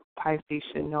you, Pisces,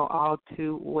 should know all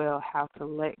too well how to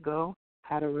let go,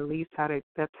 how to release, how to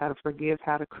accept, how to forgive,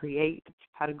 how to create,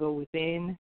 how to go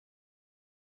within,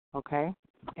 okay,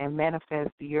 and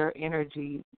manifest your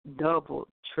energy doubled,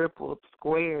 tripled,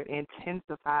 squared,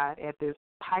 intensified at this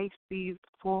Pisces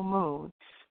full moon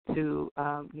to,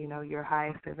 your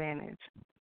highest advantage.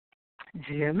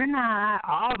 Gemini,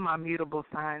 all of my mutable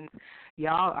signs,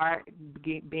 y'all are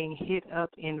being hit up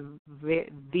in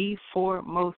the 4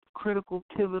 most critical,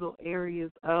 pivotal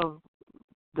areas of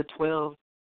the 12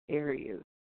 areas.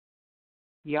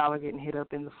 Y'all are getting hit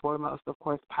up in the 4 most, of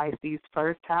course, Pisces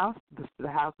first house, the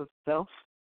house of self.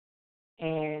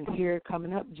 And here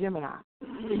coming up, Gemini.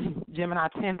 Gemini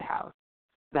 10th house,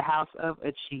 the house of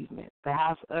achievement, the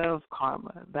house of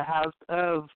karma, the house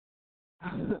of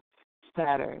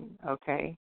Saturn,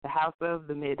 okay, the house of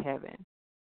the midheaven,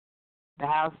 the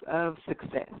house of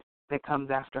success that comes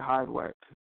after hard work.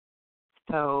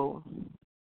 So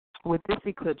with this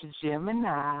eclipse,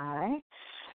 Gemini,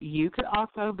 you could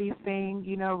also be seeing,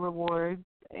 rewards,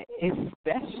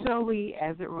 especially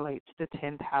as it relates to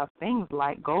 10th house things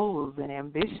like goals and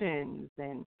ambitions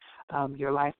and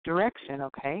your life direction,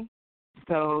 okay?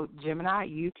 So, Gemini,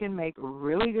 you can make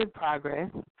really good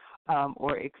progress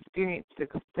or experience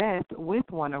success with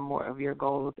one or more of your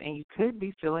goals, and you could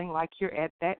be feeling like you're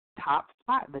at that top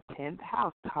spot, the 10th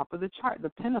house, top of the chart, the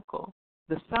pinnacle,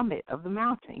 the summit of the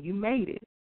mountain. You made it.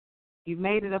 You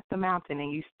made it up the mountain,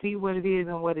 and you see what it is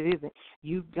and what it isn't.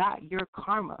 You got your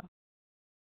karma.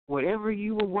 Whatever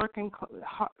you were working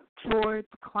towards,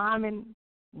 climbing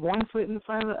one foot in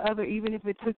front of the other, even if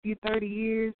it took you 30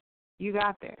 years, you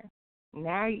got there.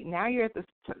 Now you're at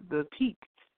the peak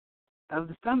of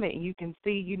the summit, and you can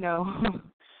see,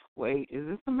 wait, is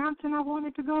this the mountain I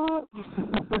wanted to go up?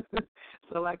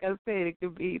 So like I said, it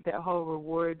could be that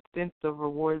whole sense of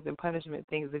rewards and punishment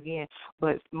things again,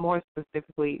 but more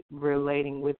specifically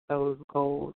relating with those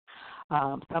goals,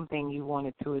 something you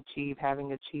wanted to achieve,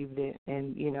 having achieved it,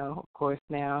 and, of course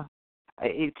now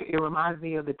it reminds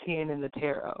me of the 10 in the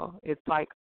tarot. It's like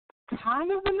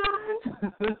kind of a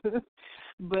 9,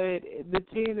 but the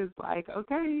 10 is like,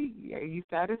 okay, are you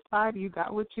satisfied? You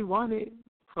got what you wanted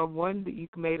from 1 that you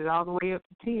made it all the way up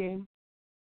to 10.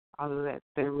 Although that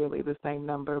they're really the same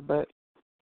number, but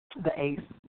the ace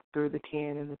through the 10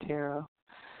 in the tarot.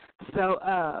 So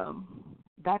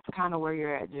that's kind of where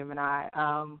you're at, Gemini.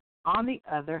 On the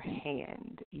other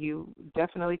hand, you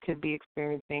definitely could be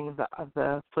experiencing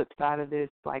the flip side of this,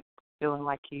 like feeling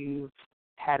like you've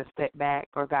had a setback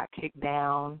or got kicked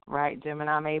down, right,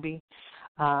 Gemini, maybe?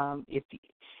 If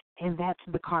And that's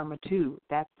the karma too.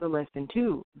 That's the lesson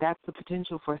too. That's the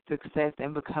potential for success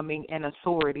and becoming an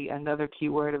authority, another key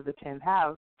word of the 10th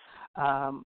house.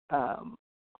 Um, um,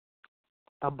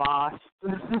 a boss.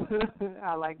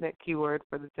 I like that keyword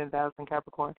for the 10,000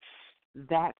 Capricorn.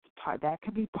 That's that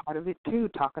could be part of it too.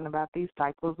 Talking about these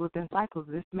cycles within cycles.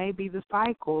 This may be the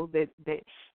cycle that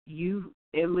you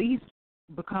at least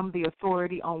become the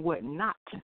authority on what not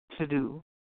to do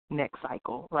next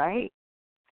cycle, right?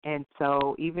 And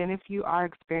so even if you are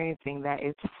experiencing that,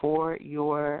 it's for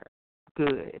your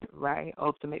good, right?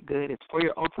 Ultimate good. It's for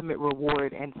your ultimate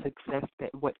reward and success,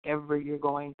 that whatever you're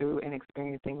going through and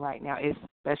experiencing right now,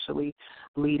 especially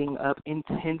leading up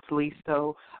intensely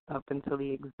so up until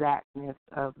the exactness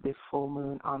of the full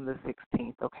moon on the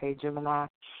 16th. Okay, Gemini?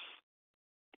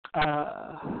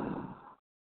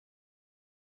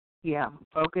 Yeah,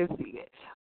 focus.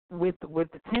 With the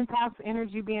 10th house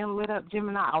energy being lit up,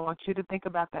 Gemini, I want you to think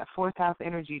about that 4th house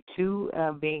energy too.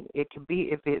 Being, it could be,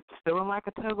 if it's feeling like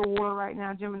a tug of war right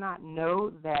now, Gemini,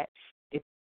 know that if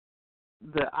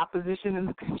the opposition and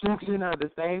the conjunction are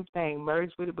the same thing,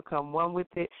 merge with it, become one with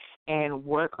it, and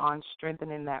work on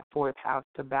strengthening that 4th house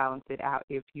to balance it out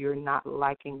if you're not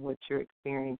liking what you're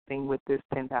experiencing with this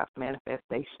 10th house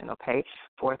manifestation. Okay,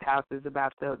 4th house is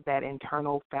about that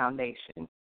internal foundation,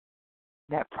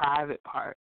 that private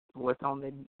part, what's on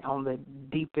the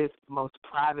deepest, most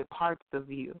private parts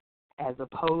of you, as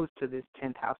opposed to this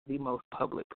 10th house, the most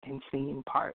public and seen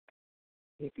part.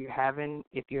 If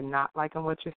you're not liking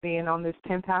what you're seeing on this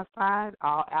 10th house side,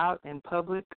 all out and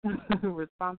public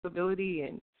responsibility,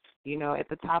 and at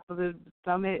the top of the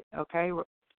summit, okay,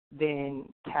 then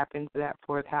tap into that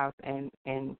 4th house and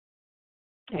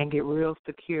get real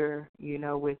secure,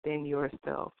 within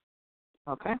yourself.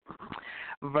 Okay.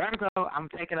 Virgo, I'm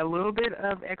taking a little bit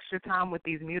of extra time with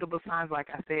these mutable signs. Like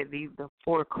I said, the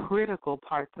 4 critical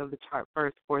parts of the chart,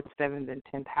 1st, 4th, 7th, and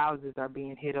 10th houses, are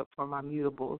being hit up for my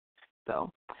mutables.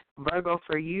 So, Virgo,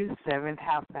 for you, 7th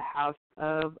house, the house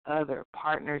of other,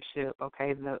 partnership,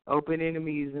 okay, the open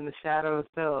enemies and the shadow of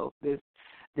self, this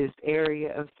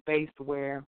area of space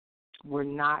where we're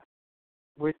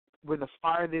the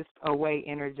farthest away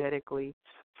energetically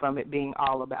from it being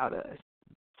all about us.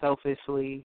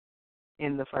 Selfishly,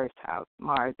 in the 1st house,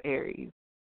 Mars, Aries,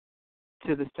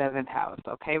 to the 7th house.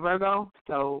 Okay, Virgo?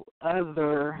 So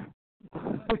other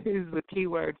is the key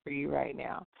word for you right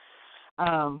now.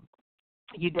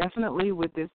 You definitely,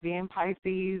 with this being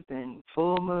Pisces and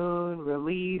full moon,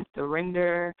 release,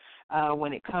 surrender,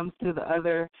 when it comes to the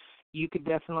other, you could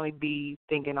definitely be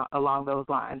thinking along those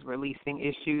lines, releasing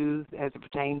issues as it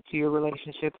pertains to your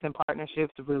relationships and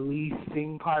partnerships,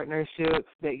 releasing partnerships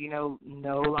that,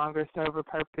 no longer serve a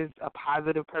purpose, a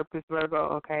positive purpose, Virgo,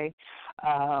 okay?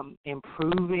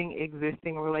 Improving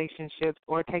existing relationships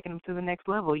or taking them to the next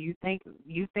level. You think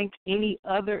any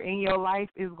other in your life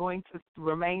is going to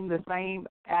remain the same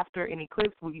after an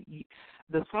eclipse?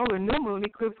 The solar new moon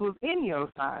eclipse was in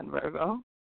your sign, Virgo,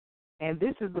 and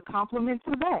this is the complement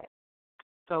to that.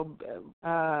 So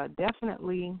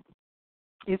definitely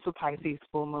it's a Pisces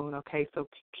full moon, okay? So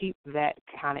keep that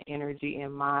kind of energy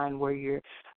in mind where you're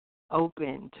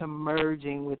open to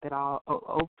merging with it all,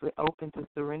 open to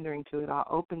surrendering to it all,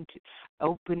 open to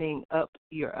opening up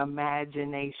your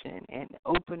imagination and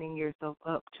opening yourself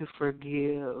up to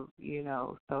forgive,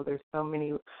 So there's so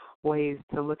many ways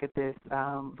to look at this,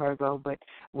 Virgo, but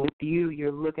with you,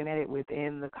 you're looking at it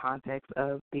within the context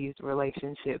of these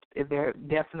relationships. They're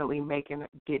definitely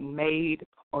getting made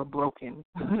or broken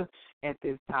at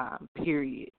this time,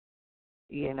 period,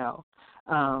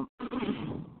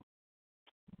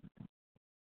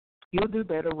 You'll do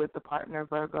better with the partner,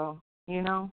 Virgo.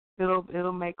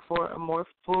 It'll make for a more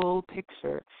full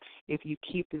picture if you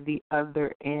keep the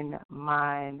other in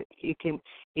mind.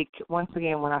 Once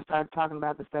again, when I started talking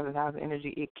about the 7th house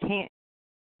energy, it can't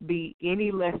be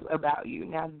any less about you.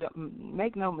 Now,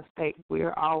 make no mistake,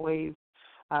 we're always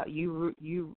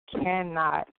you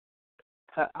cannot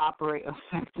operate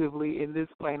effectively in this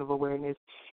plane of awareness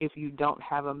if you don't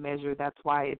have a measure. That's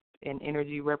why it's an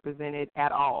energy represented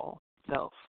at all.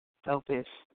 Selfish,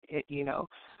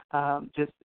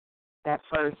 just that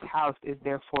 1st house is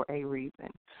there for a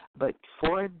reason. But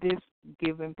for this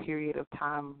given period of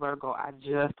time, Virgo, I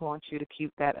just want you to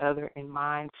keep that other in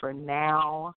mind for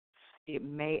now. It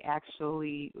may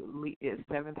actually,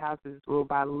 7th house is ruled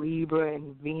by Libra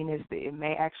and Venus. It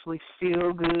may actually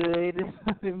feel good.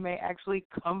 It may actually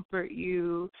comfort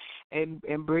you and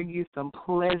bring you some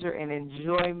pleasure and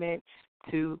enjoyment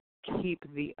to keep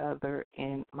the other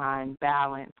in mind.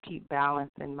 Keep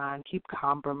balance in mind. Keep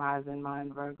compromise in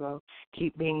mind, Virgo.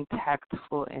 Keep being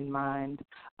tactful in mind.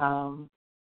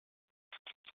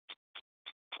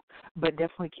 But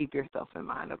definitely keep yourself in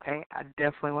mind, okay? I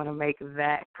definitely want to make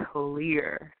that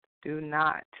clear. Do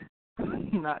not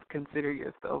not consider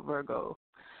yourself Virgo.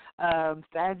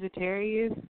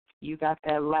 Sagittarius, you got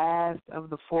that last of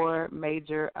the four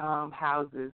major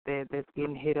houses that's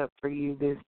getting hit up for you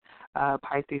this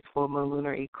Pisces full moon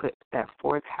lunar eclipse, that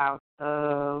fourth house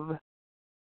of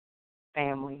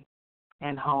family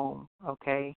and home,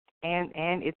 okay? And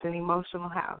it's an emotional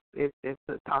house. It's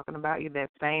talking about you,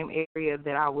 that same area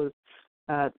that I was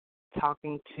uh,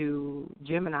 talking to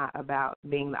Gemini about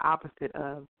being the opposite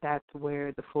of. That's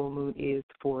where the full moon is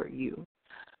for you.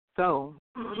 So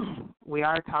we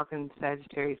are talking,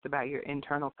 Sagittarius, about your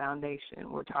internal foundation.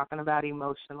 We're talking about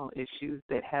emotional issues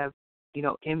that have,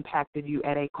 impacted you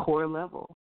at a core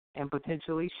level and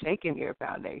potentially shaken your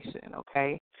foundation,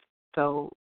 okay? So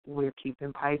we're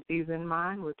keeping Pisces in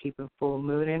mind. We're keeping full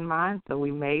moon in mind. So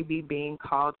we may be being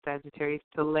called, Sagittarius,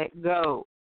 to let go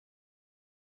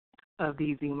of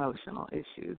these emotional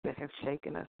issues that have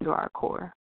shaken us to our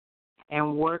core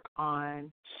and work on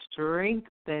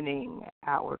strengthening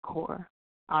our core,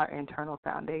 our internal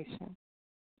foundation,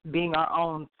 being our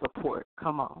own support.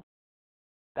 Come on.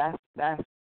 That's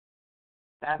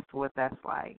what that's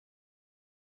like.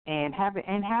 And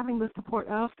having the support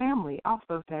of family,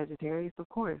 also Sagittarius, of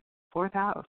course. Fourth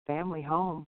house, family,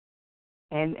 home,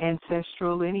 and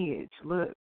ancestral lineage.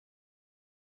 Look,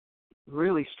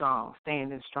 really strong,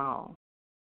 standing strong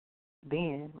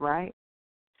then, right?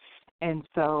 And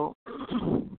so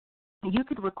you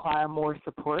could require more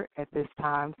support at this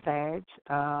time, Sag,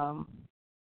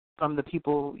 from the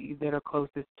people that are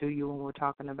closest to you when we're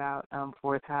talking about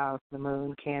fourth house, the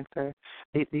moon, Cancer.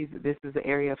 This is an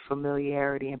area of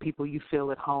familiarity and people you feel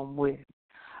at home with.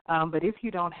 But if you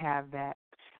don't have that,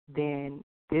 then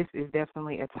this is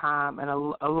definitely a time, an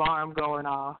alarm going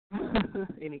off, an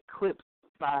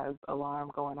eclipse-sized alarm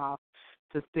going off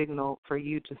to signal for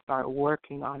you to start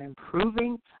working on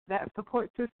improving that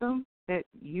support system that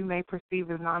you may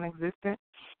perceive as non-existent,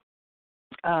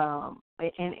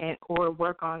 and or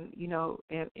work on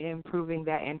improving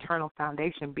that internal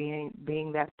foundation,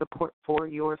 being that support for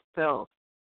yourself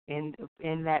in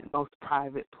that most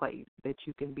private place that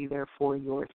you can be there for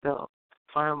yourself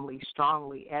firmly,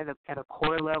 strongly at a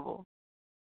core level.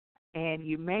 And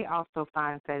you may also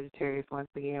find, Sagittarius, once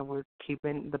again, we're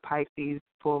keeping the Pisces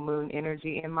full moon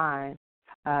energy in mind,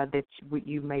 that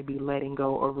you may be letting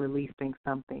go or releasing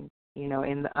something,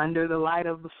 under the light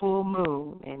of the full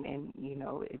moon, and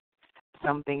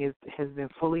something has been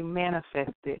fully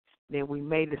manifested, then we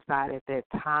may decide at that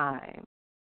time,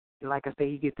 like I say,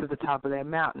 you get to the top of that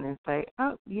mountain and say,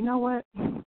 oh, you know what?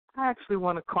 I actually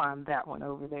want to climb that one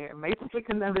over there. It may take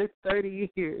another 30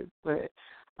 years, but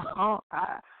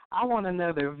I want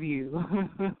another view.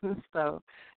 So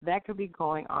that could be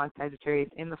going on, Sagittarius,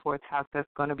 in the fourth house. That's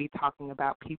going to be talking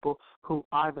about people who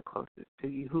are the closest to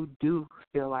you, who do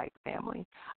feel like family.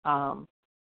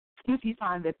 If you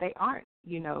find that they aren't,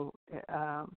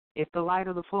 if the light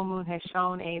of the full moon has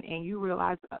shone and you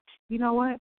realize, you know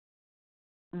what,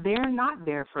 they're not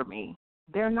there for me.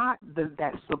 They're not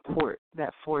that support,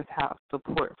 that fourth house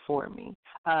support for me.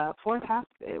 Fourth house,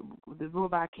 the rule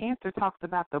by Cancer talks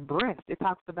about the breast. It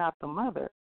talks about the mother.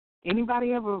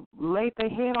 Anybody ever laid their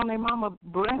head on their mama's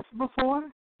breast before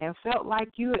and felt like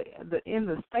you in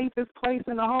the safest place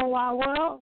in the whole wide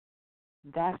world?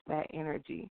 That's that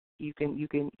energy. You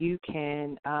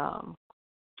can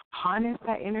harness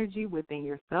that energy within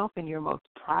yourself in your most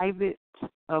private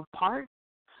of parts,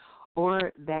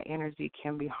 or that energy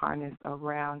can be harnessed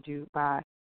around you by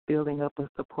building up a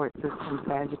support system,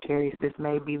 Sagittarius. This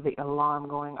may be the alarm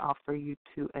going off for you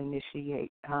to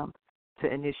initiate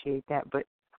that, but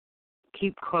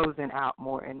keep closing out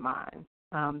more in mind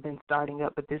than starting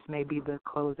up. But this may be the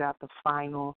closeout, the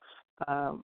final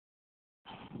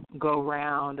go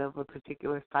round of a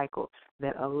particular cycle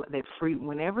that free.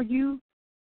 Whenever you,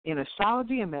 in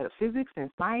astrology and metaphysics and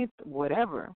science,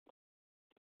 whatever,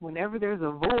 whenever there's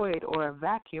a void or a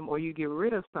vacuum, or you get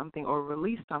rid of something or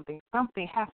release something, something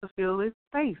has to fill its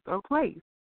space or place.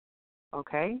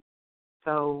 Okay?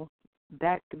 So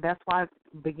that's why it's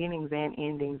beginnings and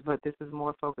endings, but this is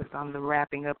more focused on the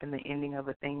wrapping up and the ending of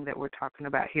a thing that we're talking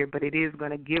about here. But it is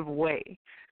going to give way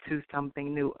to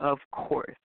something new, of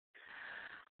course.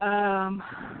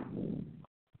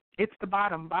 It's the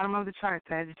bottom of the chart,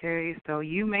 Sagittarius. So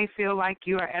you may feel like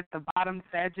you are at the bottom,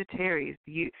 Sagittarius.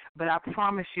 But I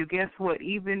promise you, guess what?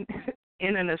 Even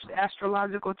in an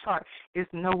astrological chart, it's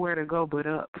nowhere to go but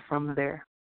up from there.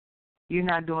 You're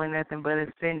not doing nothing but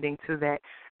ascending to that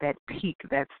peak,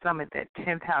 that summit, that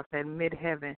 10th house, that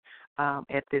midheaven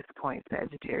at this point,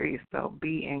 Sagittarius. So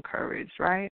be encouraged,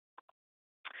 right?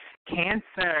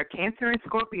 Cancer and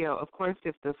Scorpio. Of course,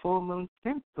 if the full moon,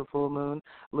 since the full moon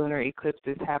lunar eclipse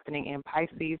is happening in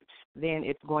Pisces, then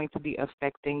it's going to be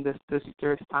affecting the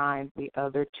sister signs, the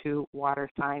other two water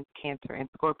signs, Cancer and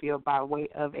Scorpio, by way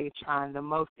of a trine. The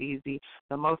most easy,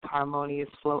 the most harmonious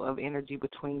flow of energy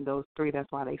between those three.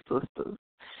 That's why they sisters.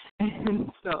 And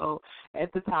so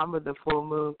at the time of the full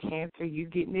moon, Cancer, you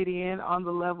getting it in on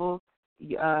the level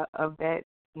of that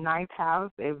ninth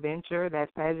house, adventure, that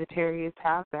Sagittarius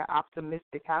house, that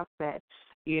optimistic house, that,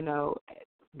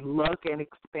 luck and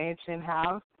expansion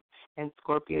house. And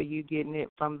Scorpio, you getting it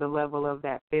from the level of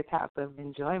that fifth house of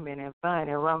enjoyment and fun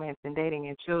and romance and dating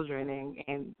and children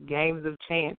and games of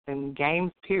chance and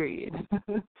games, period.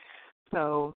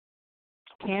 So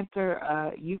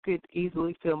Cancer, you could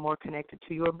easily feel more connected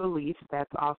to your beliefs.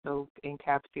 That's also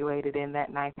encapsulated in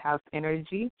that ninth house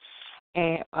energy.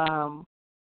 And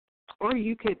or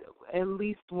you could at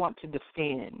least want to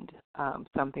defend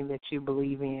something that you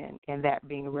believe in, and that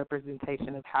being a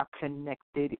representation of how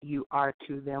connected you are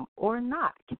to them or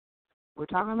not. We're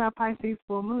talking about Pisces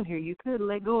full moon here. You could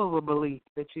let go of a belief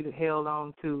that you held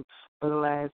on to for the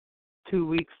last 2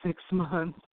 weeks, 6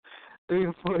 months, 3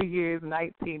 or 4 years,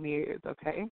 19 years,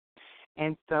 okay?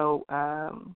 And so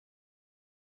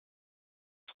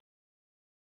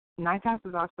ninth house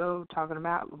is also talking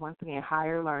about, once again,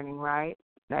 higher learning, right?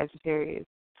 Sagittarius.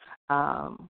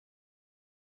 And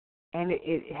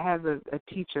it has a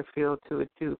teacher feel to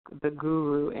it, too, the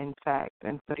guru, in fact.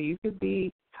 And so you could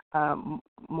be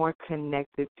more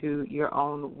connected to your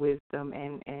own wisdom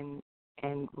and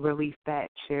release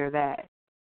that, share that.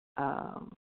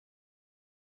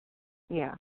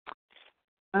 Yeah.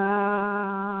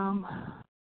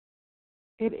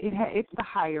 It's the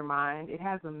higher mind. It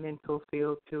has a mental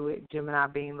feel to it, Gemini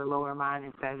being the lower mind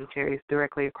and Sagittarius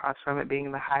directly across from it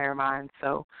being the higher mind.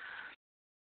 So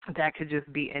that could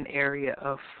just be an area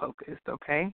of focus,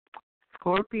 okay?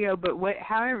 Scorpio, but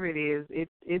however it is,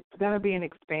 it's going to be an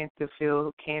expansive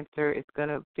feel, Cancer. It's going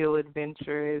to feel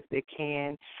adventurous.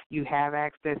 You have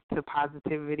access to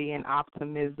positivity and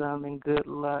optimism and good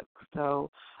luck. So,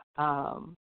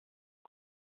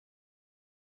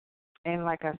 and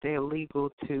like I said, legal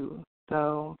too.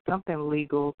 So something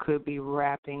legal could be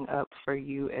wrapping up for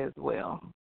you as well.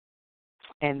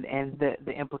 And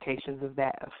the implications of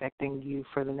that affecting you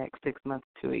for the next 6 months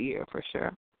to a year for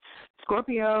sure.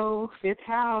 Scorpio, fifth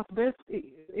house, but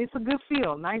it's a good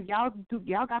feel. Nice, y'all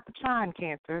got the trine,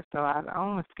 Cancer. So I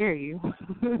don't want to scare you.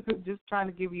 Just trying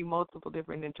to give you multiple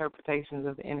different interpretations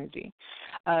of the energy.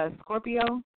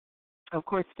 Scorpio, of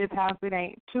course, fifth house. It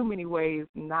ain't too many ways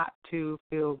not to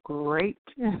feel great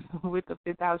with the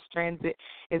fifth house transit,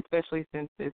 especially since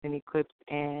it's an eclipse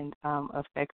and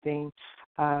affecting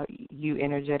you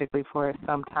energetically for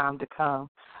some time to come.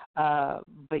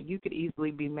 But you could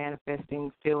easily be manifesting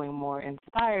feeling more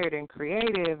inspired and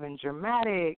creative and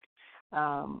dramatic.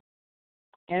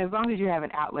 And as long as you have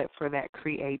an outlet for that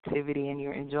creativity and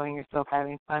you're enjoying yourself,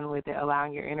 having fun with it,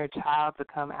 allowing your inner child to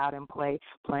come out and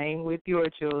playing with your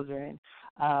children,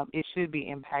 it should be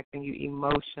impacting you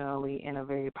emotionally in a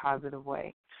very positive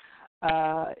way.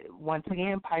 Once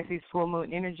again, Pisces full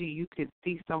moon energy, you could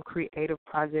see some creative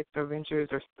projects or ventures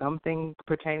or something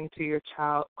pertaining to your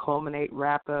child culminate,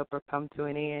 wrap up, or come to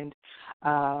an end.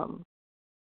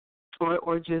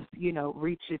 Or just,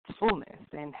 reach its fullness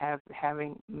and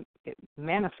having it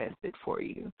manifested for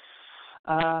you.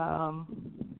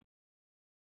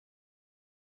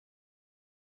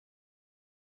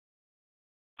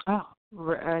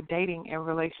 Dating and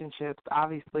relationships,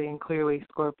 obviously and clearly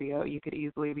Scorpio, you could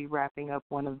easily be wrapping up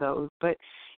one of those. But,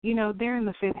 they're in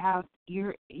the fifth house.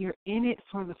 You're in it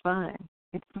for the fun.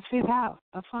 It's the fifth house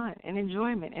of fun and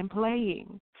enjoyment and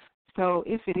playing. So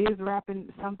if it is wrapping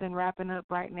up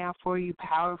right now for you,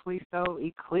 powerfully so,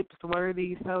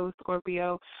 eclipse-worthy so,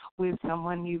 Scorpio, with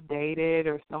someone you've dated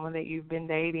or someone that you've been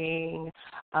dating,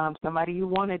 somebody you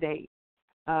want to date,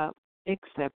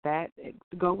 accept that.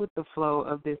 Go with the flow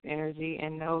of this energy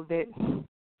and know that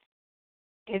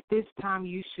at this time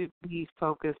you should be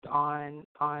focused on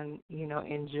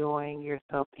enjoying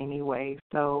yourself anyway.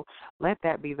 So let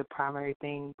that be the primary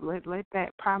thing. Let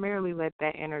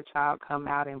that inner child come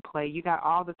out and play. You got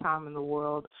all the time in the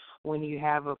world when you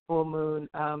have a full moon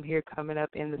here coming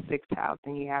up in the sixth house,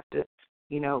 and you have to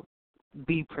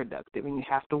be productive, and you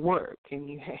have to work, and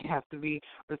you have to be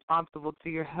responsible to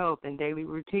your health and daily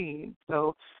routine.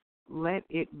 So let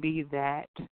it be that,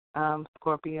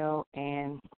 Scorpio,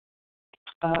 and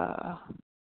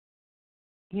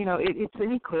it's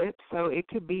an eclipse, so it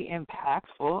could be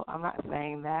impactful. I'm not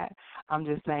saying that. I'm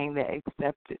just saying that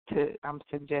I'm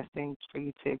suggesting for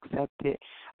you to accept it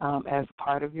as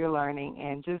part of your learning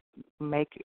and just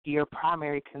make your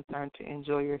primary concern to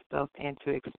enjoy yourself and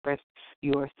to express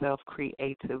yourself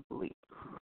creatively.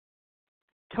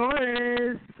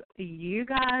 Taurus, you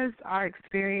guys are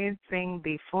experiencing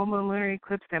the full moon lunar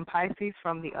eclipse in Pisces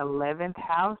from the 11th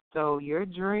house, so your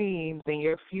dreams and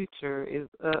your future is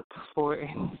up for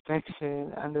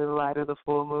inspection under the light of the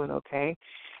full moon, okay?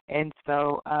 And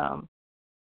so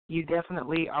you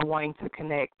definitely are wanting to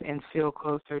connect and feel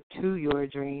closer to your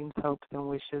dreams, hopes, and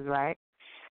wishes, right?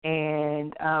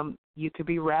 And you could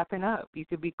be wrapping up. You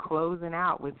could be closing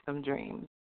out with some dreams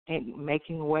and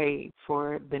making way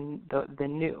for the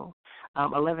new.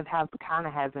 11th house kind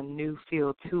of has a new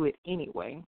feel to it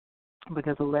anyway,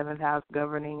 because 11th house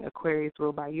governing Aquarius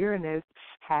ruled by Uranus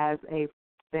has a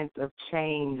sense of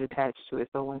change attached to it.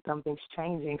 So when something's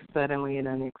changing suddenly and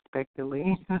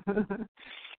unexpectedly,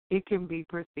 it can be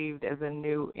perceived as a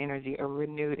new energy, a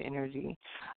renewed energy.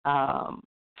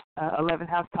 11th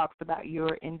house talks about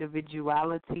your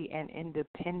individuality and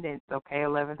independence, okay?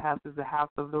 11th house is the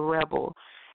house of the rebel.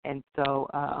 And so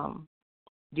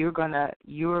you're going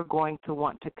to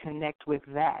want to connect with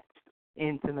that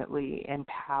intimately and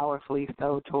powerfully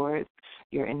so towards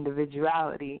your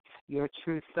individuality, your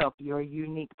true self, your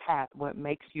unique path, what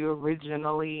makes you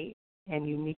originally and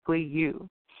uniquely you.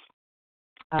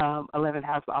 11th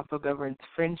house also governs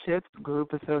friendships,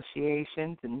 group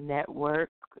associations, and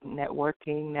networks,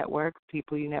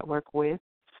 people you network with,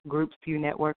 groups you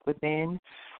network within.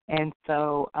 And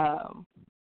so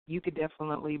you could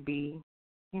definitely be,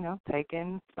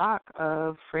 taking stock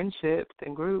of friendships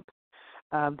and groups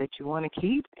that you want to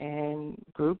keep and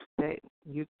groups that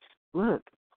you look.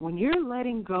 When you're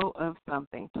letting go of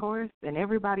something, Taurus and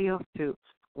everybody else too,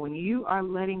 when you are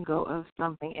letting go of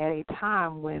something at a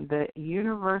time when the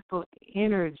universal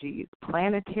energies,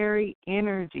 planetary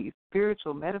energies,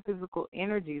 spiritual, metaphysical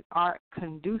energies are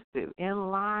conducive,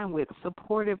 in line with,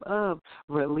 supportive of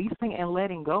releasing and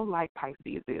letting go, like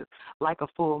Pisces is, like a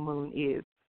full moon is.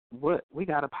 What we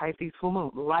got a Pisces full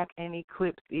moon, like an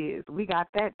eclipse is. We got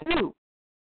that too.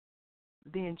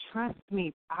 Then trust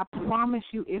me, I promise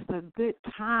you it's a good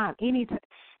time.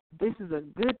 This is a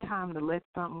good time to let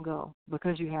something go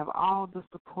because you have all the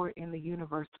support in the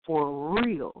universe for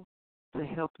real to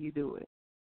help you do it.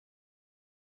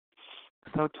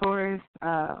 So Taurus,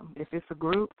 if it's a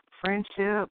group,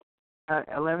 friendship,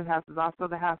 11th house is also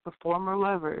the house of former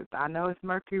lovers. I know it's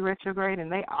Mercury retrograde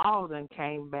and they all done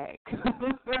came back.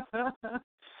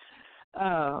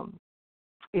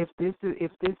 If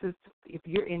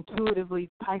you're intuitively,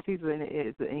 Pisces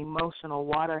is an emotional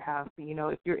water house.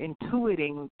 If you're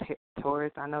intuiting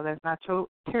Taurus, I know that's not your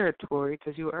territory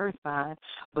because you're Earth sign,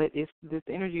 but this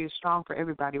energy is strong for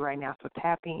everybody right now. So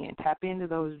tap into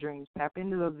those dreams, tap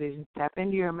into those visions, tap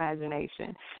into your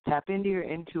imagination, tap into your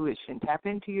intuition, tap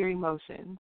into your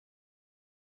emotions.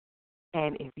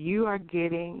 And if you are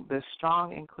getting the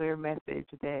strong and clear message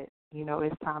that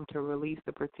it's time to release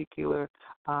a particular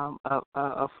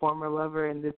a former lover,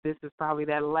 and this is probably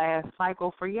that last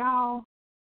cycle for y'all.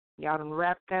 Y'all done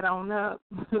wrap that on up.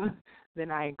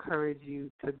 Then I encourage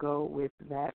you to go with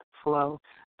that flow.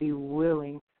 Be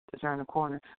willing to turn the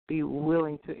corner. Be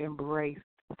willing to embrace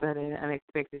sudden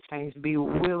unexpected change. Be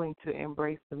willing to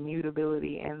embrace the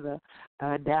mutability and the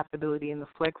adaptability and the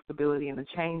flexibility and the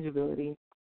changeability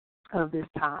of this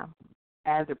time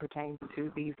as it pertains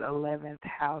to these 11th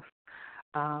house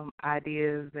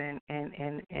ideas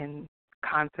and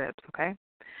concepts, okay?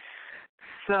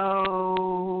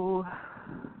 So,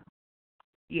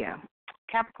 yeah,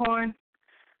 Capricorn,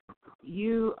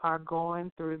 you are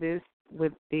going through this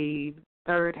with the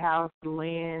third house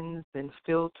lens and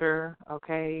filter,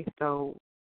 okay? So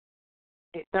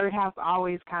third house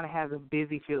always kind of has a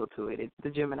busy feel to it. It's the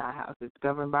Gemini house. It's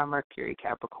governed by Mercury,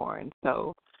 Capricorn.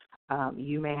 So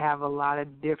you may have a lot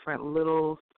of different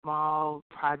little, small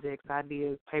projects,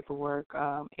 ideas, paperwork,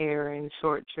 errands,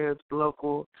 short trips,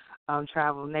 local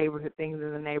travel, neighborhood things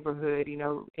in the neighborhood,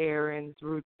 errands,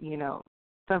 route,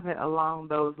 something along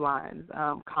those lines.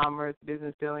 Commerce,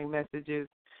 business dealing, messages,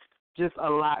 just a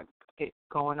lot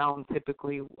going on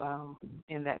typically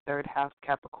in that third house,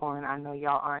 Capricorn. I know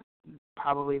y'all aren't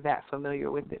probably that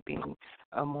familiar with it being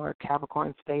a more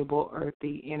Capricorn, stable,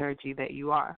 earthy energy that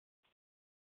you are.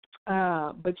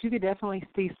 But you could definitely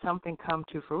see something come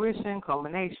to fruition,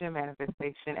 culmination,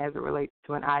 manifestation as it relates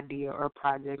to an idea or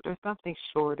project or something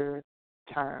shorter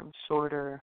term,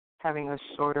 having a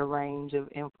shorter range of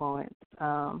influence.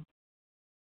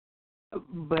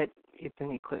 But it's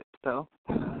an eclipse. So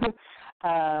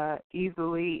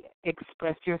easily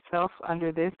express yourself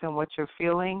under this and what you're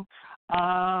feeling.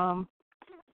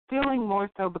 Feeling more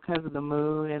so because of the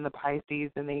moon and the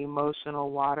Pisces and the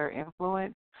emotional water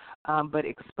influence, but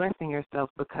expressing yourself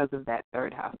because of that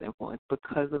third house influence,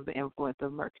 because of the influence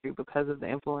of Mercury, because of the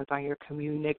influence on your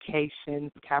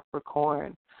communications,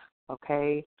 Capricorn,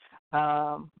 okay?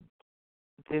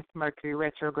 This Mercury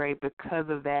retrograde, because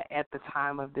of that, at the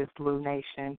time of this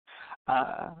lunation,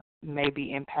 may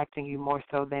be impacting you more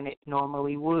so than it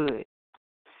normally would.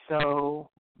 So,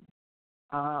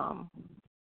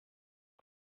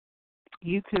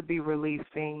 you could be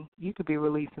releasing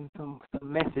some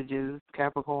messages,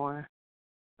 Capricorn.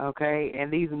 Okay,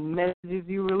 and these messages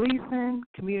you releasing,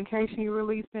 communication you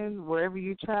releasing, wherever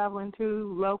you're traveling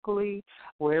to locally,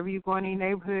 wherever you're going in your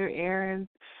neighborhood errands,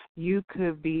 you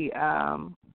could be,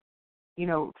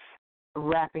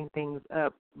 wrapping things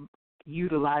up,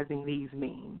 utilizing these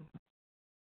means.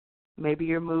 Maybe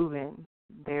you're moving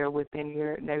there within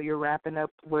you're wrapping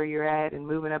up where you're at and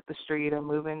moving up the street or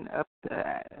moving up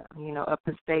up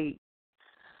the state,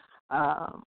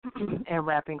 and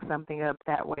wrapping something up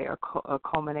that way, or a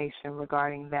culmination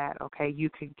regarding that. Okay, you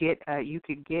could get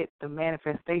the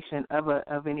manifestation of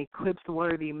an eclipse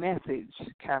worthy message,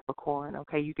 Capricorn.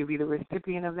 Okay, you could be the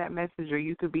recipient of that message, or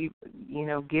you could be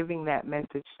giving that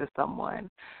message to someone.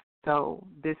 So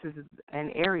this is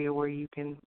an area where you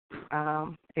can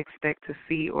expect to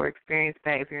see or experience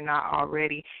that if you're not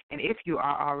already. And if you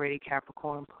are already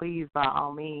Capricorn, please, by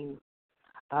all means,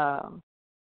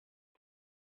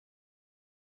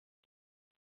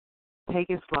 take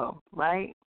it slow,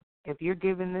 right? If you're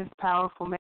giving this powerful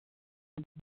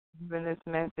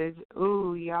message,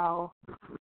 ooh, y'all,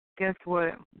 guess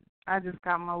what? I just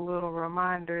got my little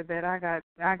reminder that I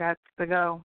got to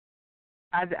go.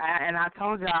 And I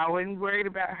told you I wasn't worried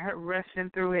about her rushing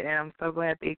through it, and I'm so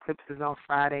glad the eclipse is on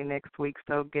Friday next week.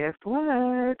 So guess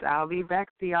what? I'll be back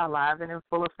to y'all live and in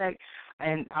full effect,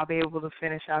 and I'll be able to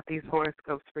finish out these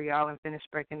horoscopes for y'all and finish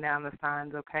breaking down the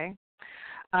signs, okay?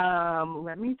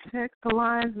 Let me check the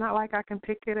lines. Not like I can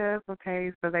pick it up,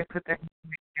 okay? So they put their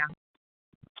down.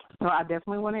 So I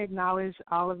definitely want to acknowledge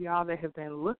all of y'all that have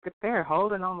been, look at there,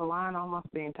 holding on the line almost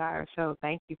the entire show.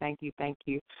 Thank you.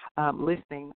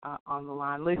 Listening on the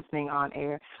line, listening on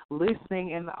air, listening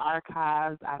in the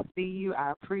archives. I see you.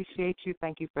 I appreciate you.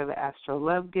 Thank you for the Astro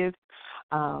Love Gifts.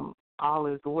 All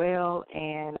is well,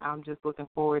 and I'm just looking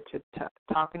forward to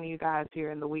talking to you guys here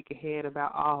in the week ahead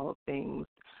about all things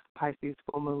Pisces,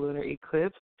 full moon, lunar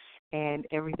eclipse, and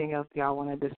everything else y'all want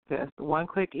to discuss.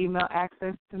 One-click email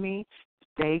access to me.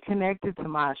 Stay connected to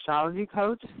my astrology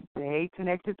coach. Stay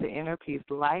connected to Inner Peace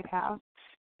Lighthouse.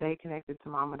 Stay connected to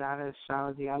Mama Dada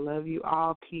Astrology. I love you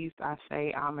all. Peace.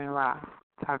 Ashe, Amen, Ra.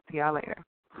 Talk to y'all later.